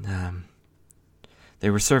 honey. They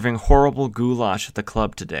were serving horrible goulash at the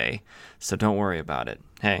club today, so don't worry about it.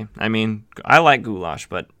 Hey, I mean, I like goulash,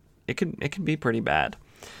 but it can be pretty bad.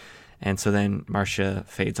 And so then Marcia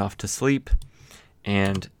fades off to sleep,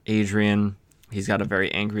 and Adrian, he's got a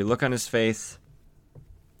very angry look on his face,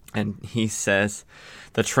 and he says,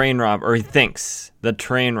 he thinks, the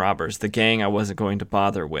train robbers, the gang I wasn't going to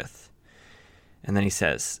bother with. And then he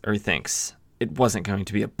thinks, it wasn't going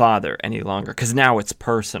to be a bother any longer, because now it's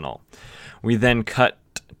personal. We then cut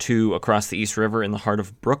to across the East River in the heart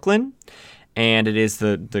of Brooklyn, and it is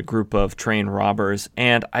the group of train robbers.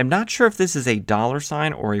 And I'm not sure if this is a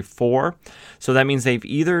 $sign or a 4, so that means they've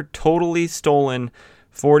either totally stolen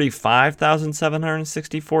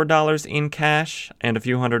 $45,764 in cash and a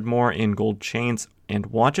few hundred more in gold chains and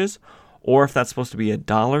watches, or if that's supposed to be a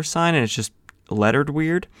 $sign and it's just lettered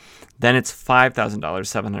weird, then it's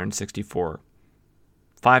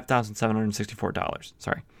 $5,764.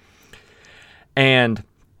 Sorry. And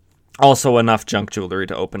also enough junk jewelry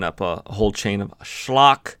to open up a whole chain of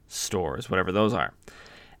schlock stores, whatever those are.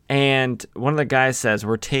 And one of the guys says,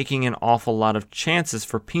 we're taking an awful lot of chances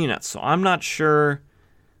for peanuts. So I'm not sure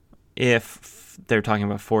if they're talking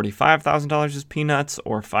about $45,000 as peanuts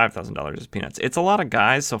or $5,000 as peanuts. It's a lot of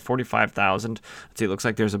guys, so $45,000. Let's see, it looks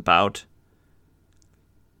like there's about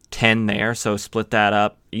 10 there, so split that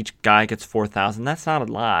up. Each guy gets $4,000. That's not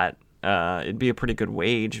a lot. It'd be a pretty good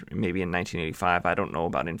wage, maybe in 1985. I don't know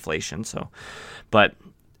about inflation, but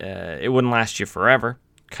it wouldn't last you forever.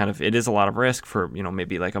 Kind of, it is a lot of risk for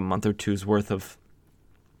maybe like a month or two's worth of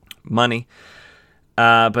money.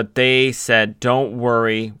 But they said, don't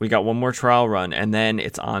worry, we got one more trial run, and then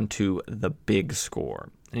it's on to the big score.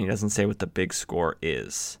 And he doesn't say what the big score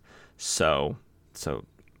is. So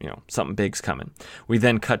something big's coming. We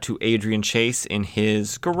then cut to Adrian Chase in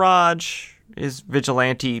his garage, his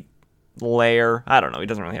vigilante lair. I don't know. He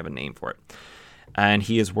doesn't really have a name for it. And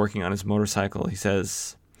he is working on his motorcycle. He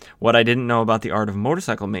says, "What I didn't know about the art of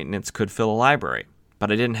motorcycle maintenance could fill a library,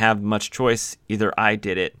 but I didn't have much choice. Either I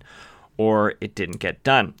did it or it didn't get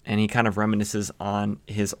done." And he kind of reminisces on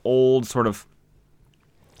his old sort of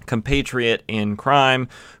compatriot in crime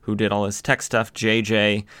who did all his tech stuff,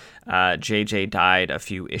 JJ. JJ died a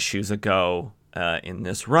few issues ago in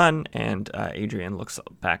this run, and Adrian looks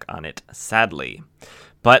back on it sadly.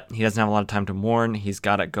 But he doesn't have a lot of time to mourn. He's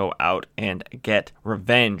got to go out and get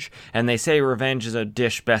revenge. And they say revenge is a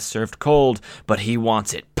dish best served cold, but he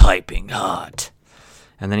wants it piping hot.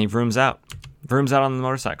 And then he vrooms out on the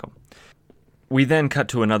motorcycle. We then cut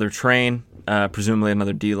to another train, presumably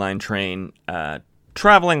another D-line train,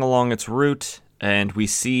 traveling along its route, and we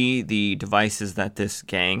see the devices that this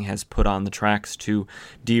gang has put on the tracks to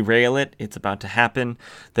derail it. It's about to happen.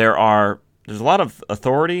 There's a lot of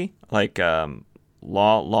authority, like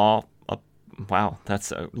law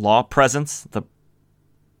presence,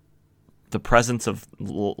 the presence of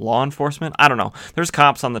law enforcement. I don't know. There's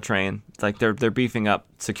cops on the train. It's like they're beefing up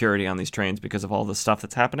security on these trains because of all the stuff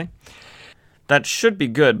that's happening. That should be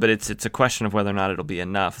good, but it's a question of whether or not it'll be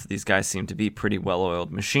enough. These guys seem to be pretty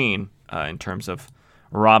well-oiled machine in terms of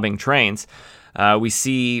robbing trains. We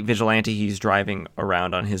see Vigilante. He's driving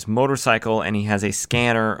around on his motorcycle, and he has a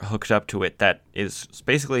scanner hooked up to it that is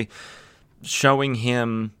basically showing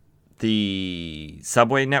him the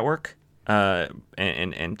subway network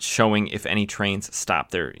and showing if any trains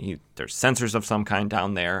stop. There's sensors of some kind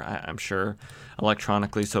down there, I'm sure,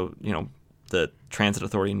 electronically, so the transit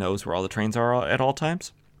authority knows where all the trains are at all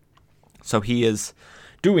times. So he is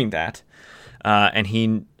doing that, and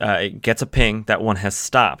he gets a ping that one has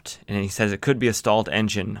stopped, and he says it could be a stalled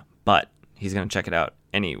engine, but he's going to check it out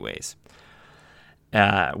anyways.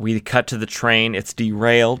 We cut to the train. It's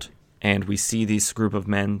derailed, and we see this group of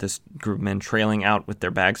men trailing out with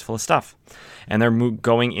their bags full of stuff, and they're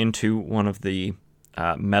going into one of the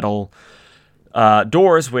metal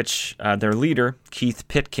doors, which their leader, Keith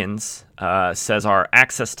Pitkins, says are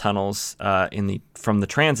access tunnels from the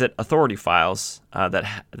transit authority files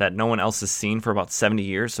that no one else has seen for about 70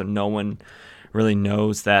 years, so no one really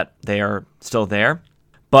knows that they are still there.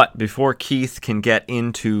 But before Keith can get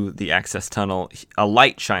into the access tunnel, a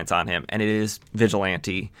light shines on him, and it is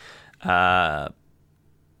Vigilante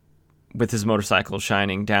with his motorcycle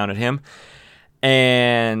shining down at him.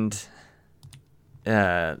 And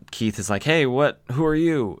Keith is like, "Hey, who are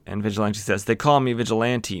you?" And Vigilante says, "They call me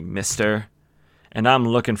Vigilante, mister. And I'm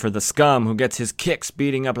looking for the scum who gets his kicks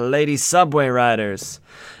beating up lady subway riders."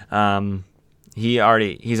 He's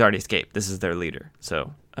already escaped. This is their leader,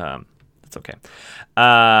 so that's okay.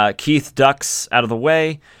 Keith ducks out of the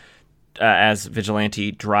way as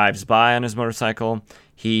Vigilante drives by on his motorcycle.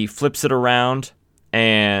 He flips it around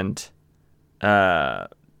and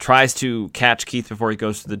tries to catch Keith before he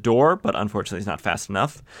goes to the door, but unfortunately he's not fast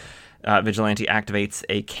enough. Vigilante activates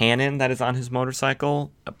a cannon that is on his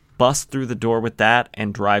motorcycle, busts through the door with that,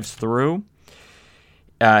 and drives through.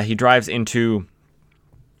 He drives into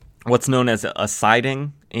what's known as a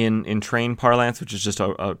siding in train parlance, which is just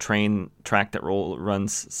a train track that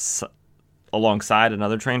runs alongside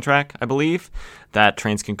another train track, I believe, that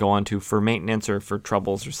trains can go onto for maintenance or for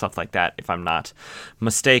troubles or stuff like that, if I'm not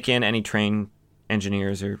mistaken. Any train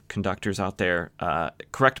engineers or conductors out there,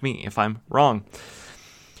 correct me if I'm wrong.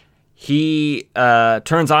 He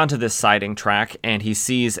turns onto this siding track, and he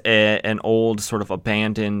sees an old sort of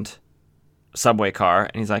abandoned subway car,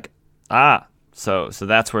 and he's like, so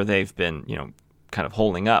that's where they've been, kind of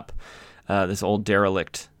holding up this old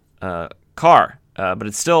derelict car. But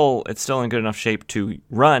it's still in good enough shape to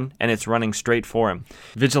run, and it's running straight for him.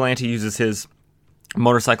 Vigilante uses his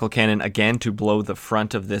motorcycle cannon again to blow the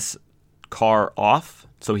front of this car off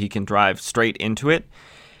so he can drive straight into it,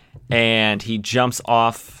 and he jumps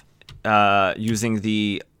off using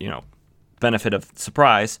the benefit of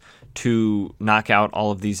surprise to knock out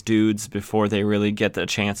all of these dudes before they really get the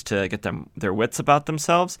chance to get their wits about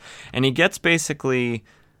themselves. And he gets basically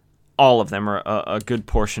all of them, or a good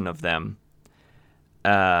portion of them,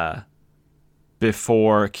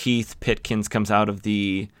 before Keith Pitkins comes out of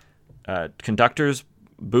the conductor's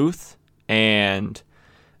booth and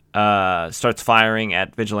starts firing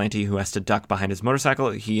at Vigilante, who has to duck behind his motorcycle.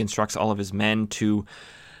 He instructs all of his men to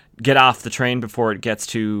get off the train before it gets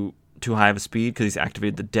too high of a speed, because he's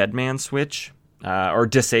activated the dead man switch, or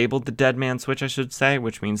disabled the dead man switch, I should say,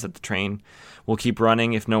 which means that the train will keep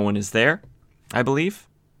running if no one is there, I believe.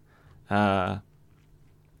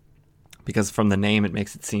 Because from the name, it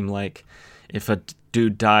makes it seem like if a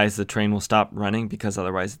dude dies, the train will stop running because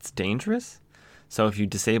otherwise it's dangerous. So if you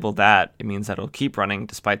disable that, it means that it'll keep running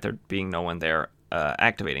despite there being no one there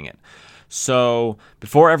activating it. So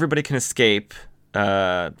before everybody can escape,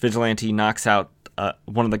 Vigilante knocks out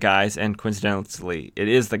one of the guys, and coincidentally, it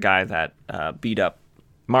is the guy that beat up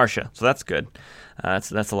Marcia. So that's good.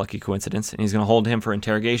 That's a lucky coincidence. And he's going to hold him for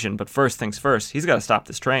interrogation. But first things first, he's got to stop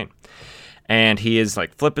this train. And he is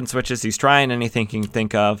like flipping switches. He's trying anything he can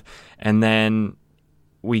think of. And then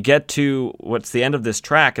we get to what's the end of this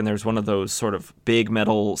track, and there's one of those sort of big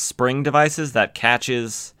metal spring devices that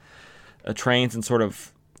catches trains and sort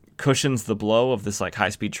of cushions the blow of this like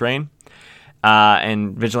high-speed train.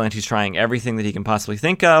 And Vigilante's trying everything that he can possibly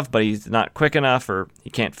think of, but he's not quick enough, or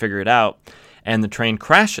he can't figure it out. And the train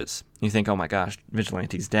crashes. You think, oh my gosh,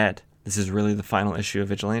 Vigilante's dead. This is really the final issue of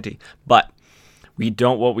Vigilante. But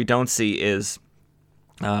what we don't see is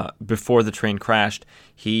before the train crashed,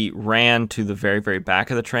 he ran to the very, very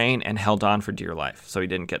back of the train and held on for dear life. So he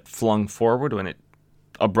didn't get flung forward when it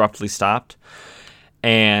abruptly stopped.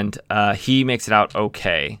 And he makes it out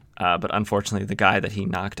okay. But unfortunately, the guy that he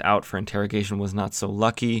knocked out for interrogation was not so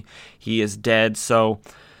lucky. He is dead. So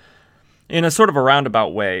in a sort of a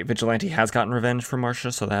roundabout way, Vigilante has gotten revenge for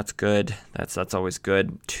Marcia, so that's good. That's always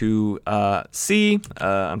good to see.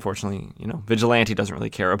 Unfortunately, Vigilante doesn't really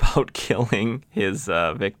care about killing his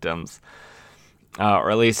victims, or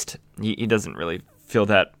at least he doesn't really feel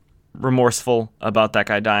that remorseful about that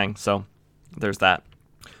guy dying. So there's that.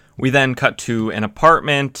 We then cut to an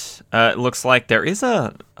apartment. It looks like there is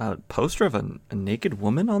a poster of a naked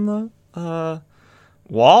woman on the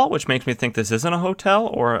wall, which makes me think this isn't a hotel,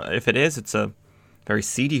 or if it is, it's a very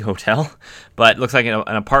seedy hotel. But it looks like an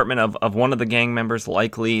apartment of one of the gang members,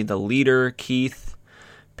 likely the leader, Keith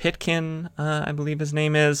Pitkin, I believe his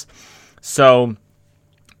name is. So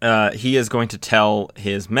he is going to tell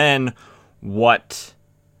his men what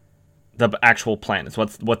the actual plan is,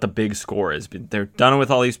 what the big score is. They're done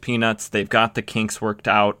with all these peanuts. They've got the kinks worked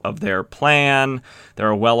out of their plan. They're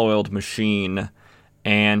a well-oiled machine.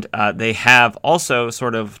 And they have also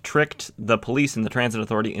sort of tricked the police and the transit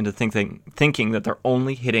authority into thinking that they're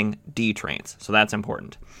only hitting D trains. So that's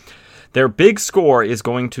important. Their big score is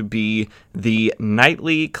going to be the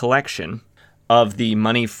nightly collection of the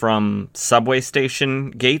money from subway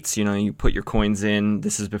station gates. You put your coins in.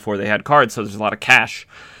 This is before they had cards, so there's a lot of cash.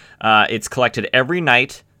 It's collected every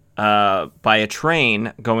night by a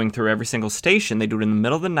train going through every single station. They do it in the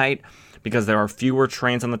middle of the night because there are fewer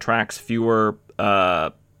trains on the tracks, fewer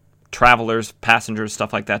travelers, passengers,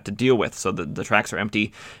 stuff like that to deal with. So the tracks are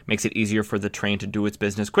empty, makes it easier for the train to do its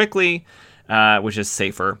business quickly, which is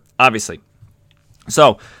safer, obviously.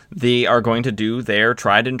 So they are going to do their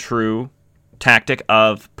tried and true tactic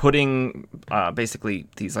of putting basically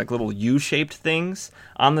these like little U-shaped things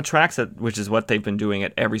on the tracks, which is what they've been doing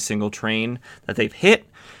at every single train that they've hit.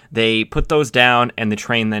 They put those down, and the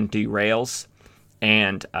train then derails.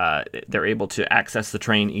 And they're able to access the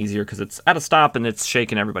train easier because it's at a stop and it's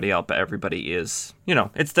shaking everybody out. But everybody is,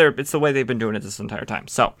 it's the way they've been doing it this entire time.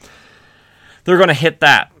 So they're going to hit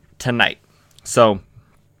that tonight. So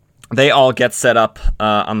they all get set up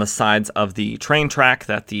on the sides of the train track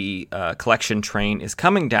that the collection train is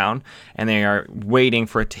coming down, and they are waiting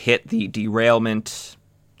for it to hit the derailment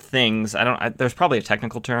things. There's probably a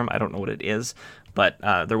technical term. I don't know what it is. But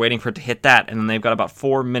they're waiting for it to hit that, and then they've got about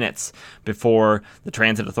 4 minutes before the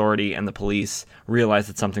transit authority and the police realize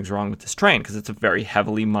that something's wrong with this train, because it's a very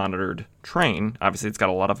heavily monitored train. Obviously, it's got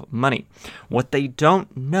a lot of money. What they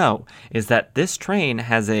don't know is that this train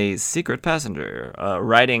has a secret passenger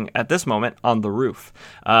riding at this moment on the roof.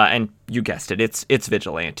 And you guessed it, it's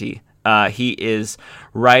Vigilante. He is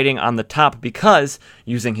riding on the top because,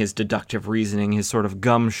 using his deductive reasoning, his sort of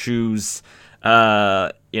gumshoes,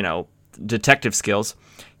 detective skills,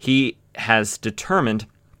 he has determined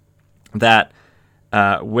that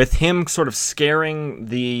with him sort of scaring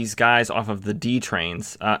these guys off of the D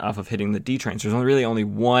trains, off of hitting the D trains, there's really only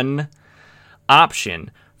one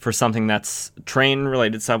option for something that's train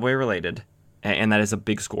related, subway related, and that is a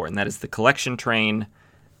big score, and that is the collection train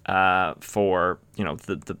for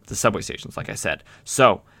the subway stations, like I said.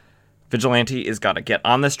 So Vigilante is got to get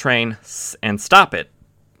on this train and stop it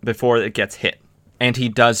before it gets hit. And he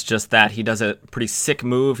does just that. He does a pretty sick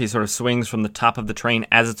move. He sort of swings from the top of the train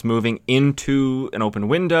as it's moving into an open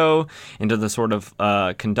window, into the sort of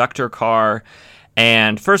conductor car.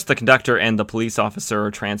 And first the conductor and the police officer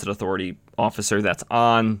or transit authority officer that's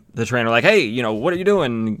on the train are like, hey, what are you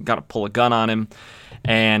doing? Got to pull a gun on him.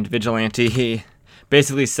 And Vigilante, he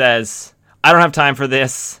basically says, I don't have time for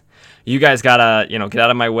this. You guys gotta, get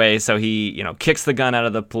out of my way. So he, kicks the gun out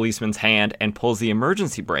of the policeman's hand and pulls the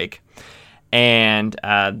emergency brake. and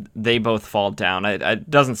they both fall down. It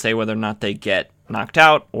doesn't say whether or not they get knocked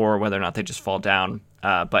out or whether or not they just fall down,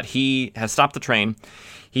 but he has stopped the train.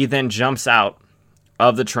 He then jumps out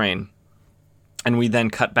of the train, and we then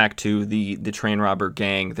cut back to the train robber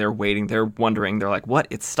gang. They're waiting. They're wondering. They're like, what?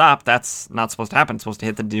 It stopped. That's not supposed to happen. It's supposed to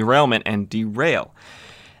hit the derailment and derail.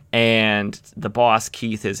 And the boss,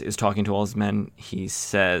 Keith, is talking to all his men. He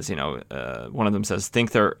says, one of them says,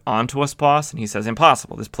 think they're onto us, boss? And he says,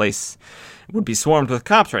 impossible. This place would be swarmed with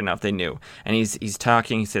cops right now if they knew. And he's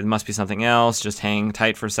talking. He said, there must be something else. Just hang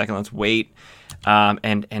tight for a second. Let's wait.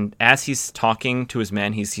 And as he's talking to his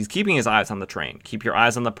men, he's keeping his eyes on the train. Keep your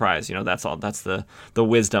eyes on the prize. That's all. That's the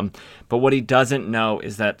wisdom. But what he doesn't know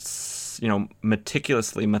is that,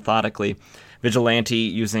 meticulously, methodically, Vigilante,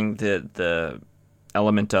 using the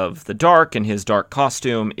element of the dark and his dark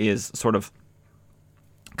costume, is sort of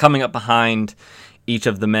coming up behind each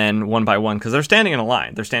of the men one by one, because they're standing in a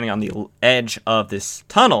line. They're standing on the edge of this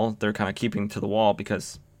tunnel. They're kind of keeping to the wall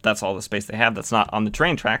because that's all the space they have that's not on the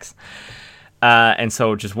train tracks. And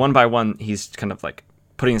so just one by one, he's kind of like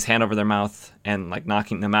putting his hand over their mouth and like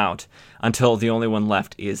knocking them out until the only one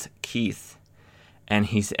left is Keith. And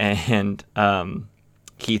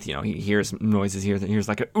Keith, he hears noises here. He hears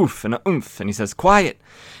like a oof and a oomph, and he says, quiet.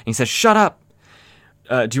 And he says, shut up.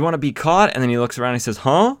 Do you want to be caught? And then he looks around and he says,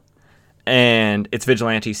 huh? And it's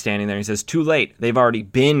Vigilante standing there. He says, too late. They've already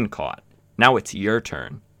been caught. Now it's your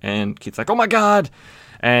turn. And Keith's like, oh my God.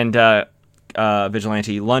 And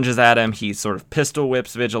Vigilante lunges at him. He sort of pistol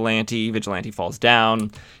whips Vigilante. Vigilante falls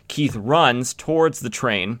down. Keith runs towards the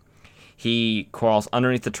train. He crawls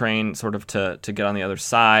underneath the train sort of to get on the other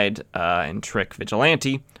side and trick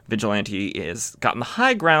Vigilante. Vigilante is gotten the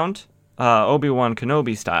high ground, Obi-Wan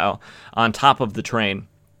Kenobi style, on top of the train.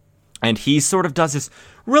 And he sort of does this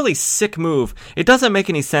really sick move. It doesn't make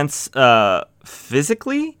any sense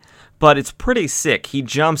physically, but it's pretty sick. He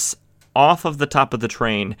jumps off of the top of the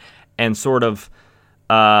train and sort of,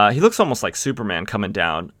 he looks almost like Superman coming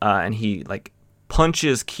down, and he like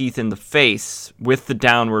punches Keith in the face with the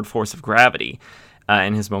downward force of gravity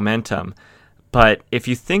and his momentum. But if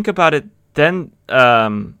you think about it, then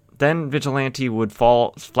Vigilante would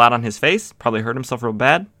fall flat on his face, probably hurt himself real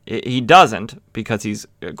bad. He doesn't, because he's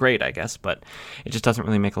great, I guess, but it just doesn't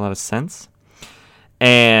really make a lot of sense.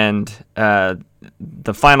 And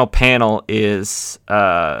the final panel is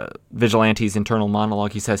Vigilante's internal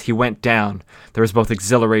monologue. He says, he went down. There was both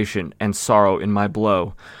exhilaration and sorrow in my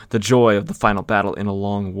blow, the joy of the final battle in a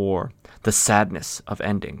long war, the sadness of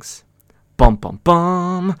endings. Bum, bum,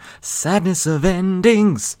 bum, sadness of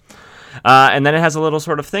endings. And then it has a little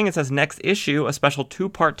sort of thing. It says, next issue, a special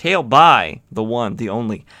 2-part tale by the one, the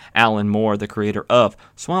only, Alan Moore, the creator of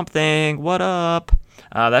Swamp Thing. What up?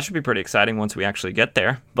 That should be pretty exciting once we actually get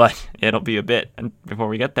there, but it'll be a bit before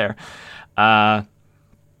we get there. I'll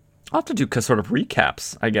have to do sort of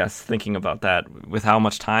recaps, I guess, thinking about that with how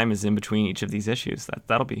much time is in between each of these issues.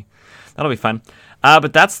 That'll be fun.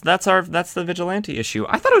 But that's the Vigilante issue.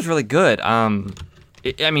 I thought it was really good.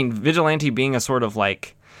 Vigilante being a sort of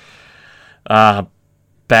like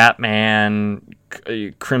Batman,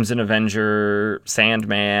 Crimson Avenger,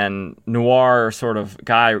 Sandman, noir sort of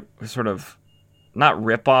guy, sort of not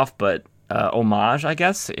rip-off, but homage, I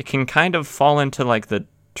guess. It can kind of fall into like the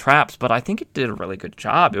traps, but I think it did a really good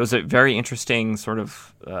job. It was a very interesting sort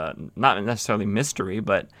of, not necessarily mystery,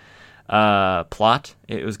 but plot.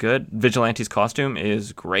 It was good. Vigilante's costume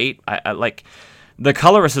is great. I like, the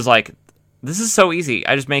colorist is like, this is so easy.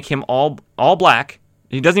 I just make him all black.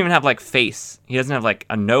 He doesn't even have like face. He doesn't have like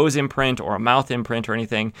a nose imprint or a mouth imprint or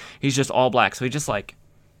anything. He's just all black. So he just like,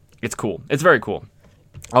 it's cool. It's very cool.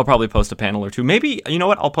 I'll probably post a panel or two. Maybe, you know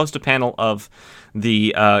what? I'll post a panel of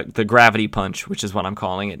the gravity punch, which is what I'm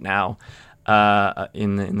calling it now,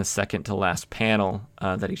 in the second to last panel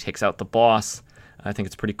that he takes out the boss. I think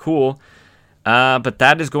it's pretty cool. But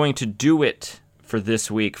that is going to do it for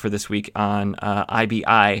this week on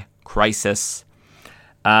IBI Crisis.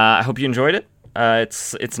 I hope you enjoyed it.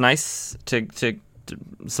 It's nice to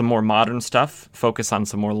some more modern stuff, focus on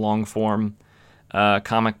some more long form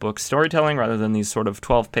comic book storytelling rather than these sort of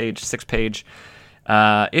 12-page, 6-page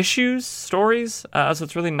stories. So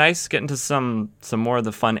it's really nice getting to some more of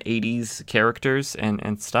the fun 80s characters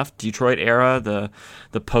and stuff. Detroit era,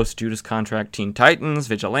 the post Judas Contract Teen Titans,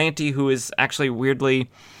 Vigilante, who is actually weirdly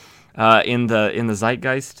in the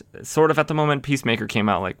zeitgeist sort of at the moment. Peacemaker came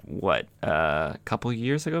out like a couple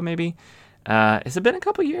years ago maybe. Has it been a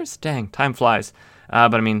couple years? Dang, time flies.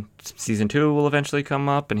 But I mean, season 2 will eventually come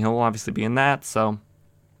up, and he'll obviously be in that. So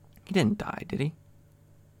he didn't die, did he?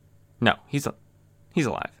 No, he's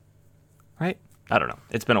alive, right? I don't know.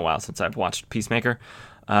 It's been a while since I've watched Peacemaker.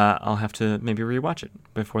 I'll have to maybe rewatch it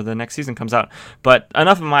before the next season comes out. But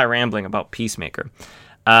enough of my rambling about Peacemaker.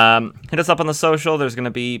 Hit us up on the social.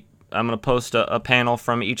 I'm going to post a panel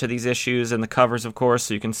from each of these issues and the covers, of course,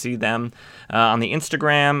 so you can see them on the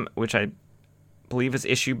Instagram, which I believe is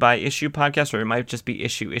Issue by Issue Podcast, or it might just be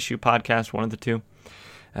Issue Podcast, one of the two.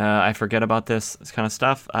 I forget about this kind of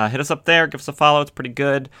stuff. Hit us up there. Give us a follow. It's pretty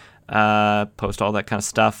good. Post all that kind of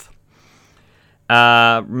stuff.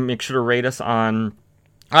 Make sure to rate us on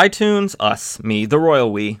iTunes. Me, the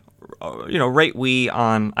royal we. Rate we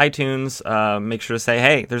on iTunes. Make sure to say,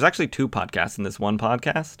 hey, there's actually 2 podcasts in this one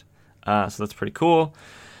podcast. So that's pretty cool.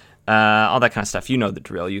 All that kind of stuff. You know the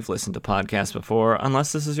drill. You've listened to podcasts before.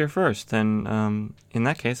 Unless this is your first, then in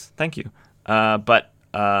that case, thank you. But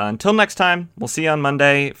until next time, we'll see you on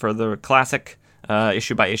Monday for the classic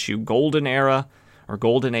issue by issue Golden Era or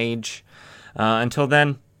Golden Age. Until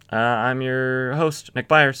then, I'm your host, Nick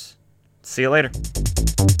Byers. See you later.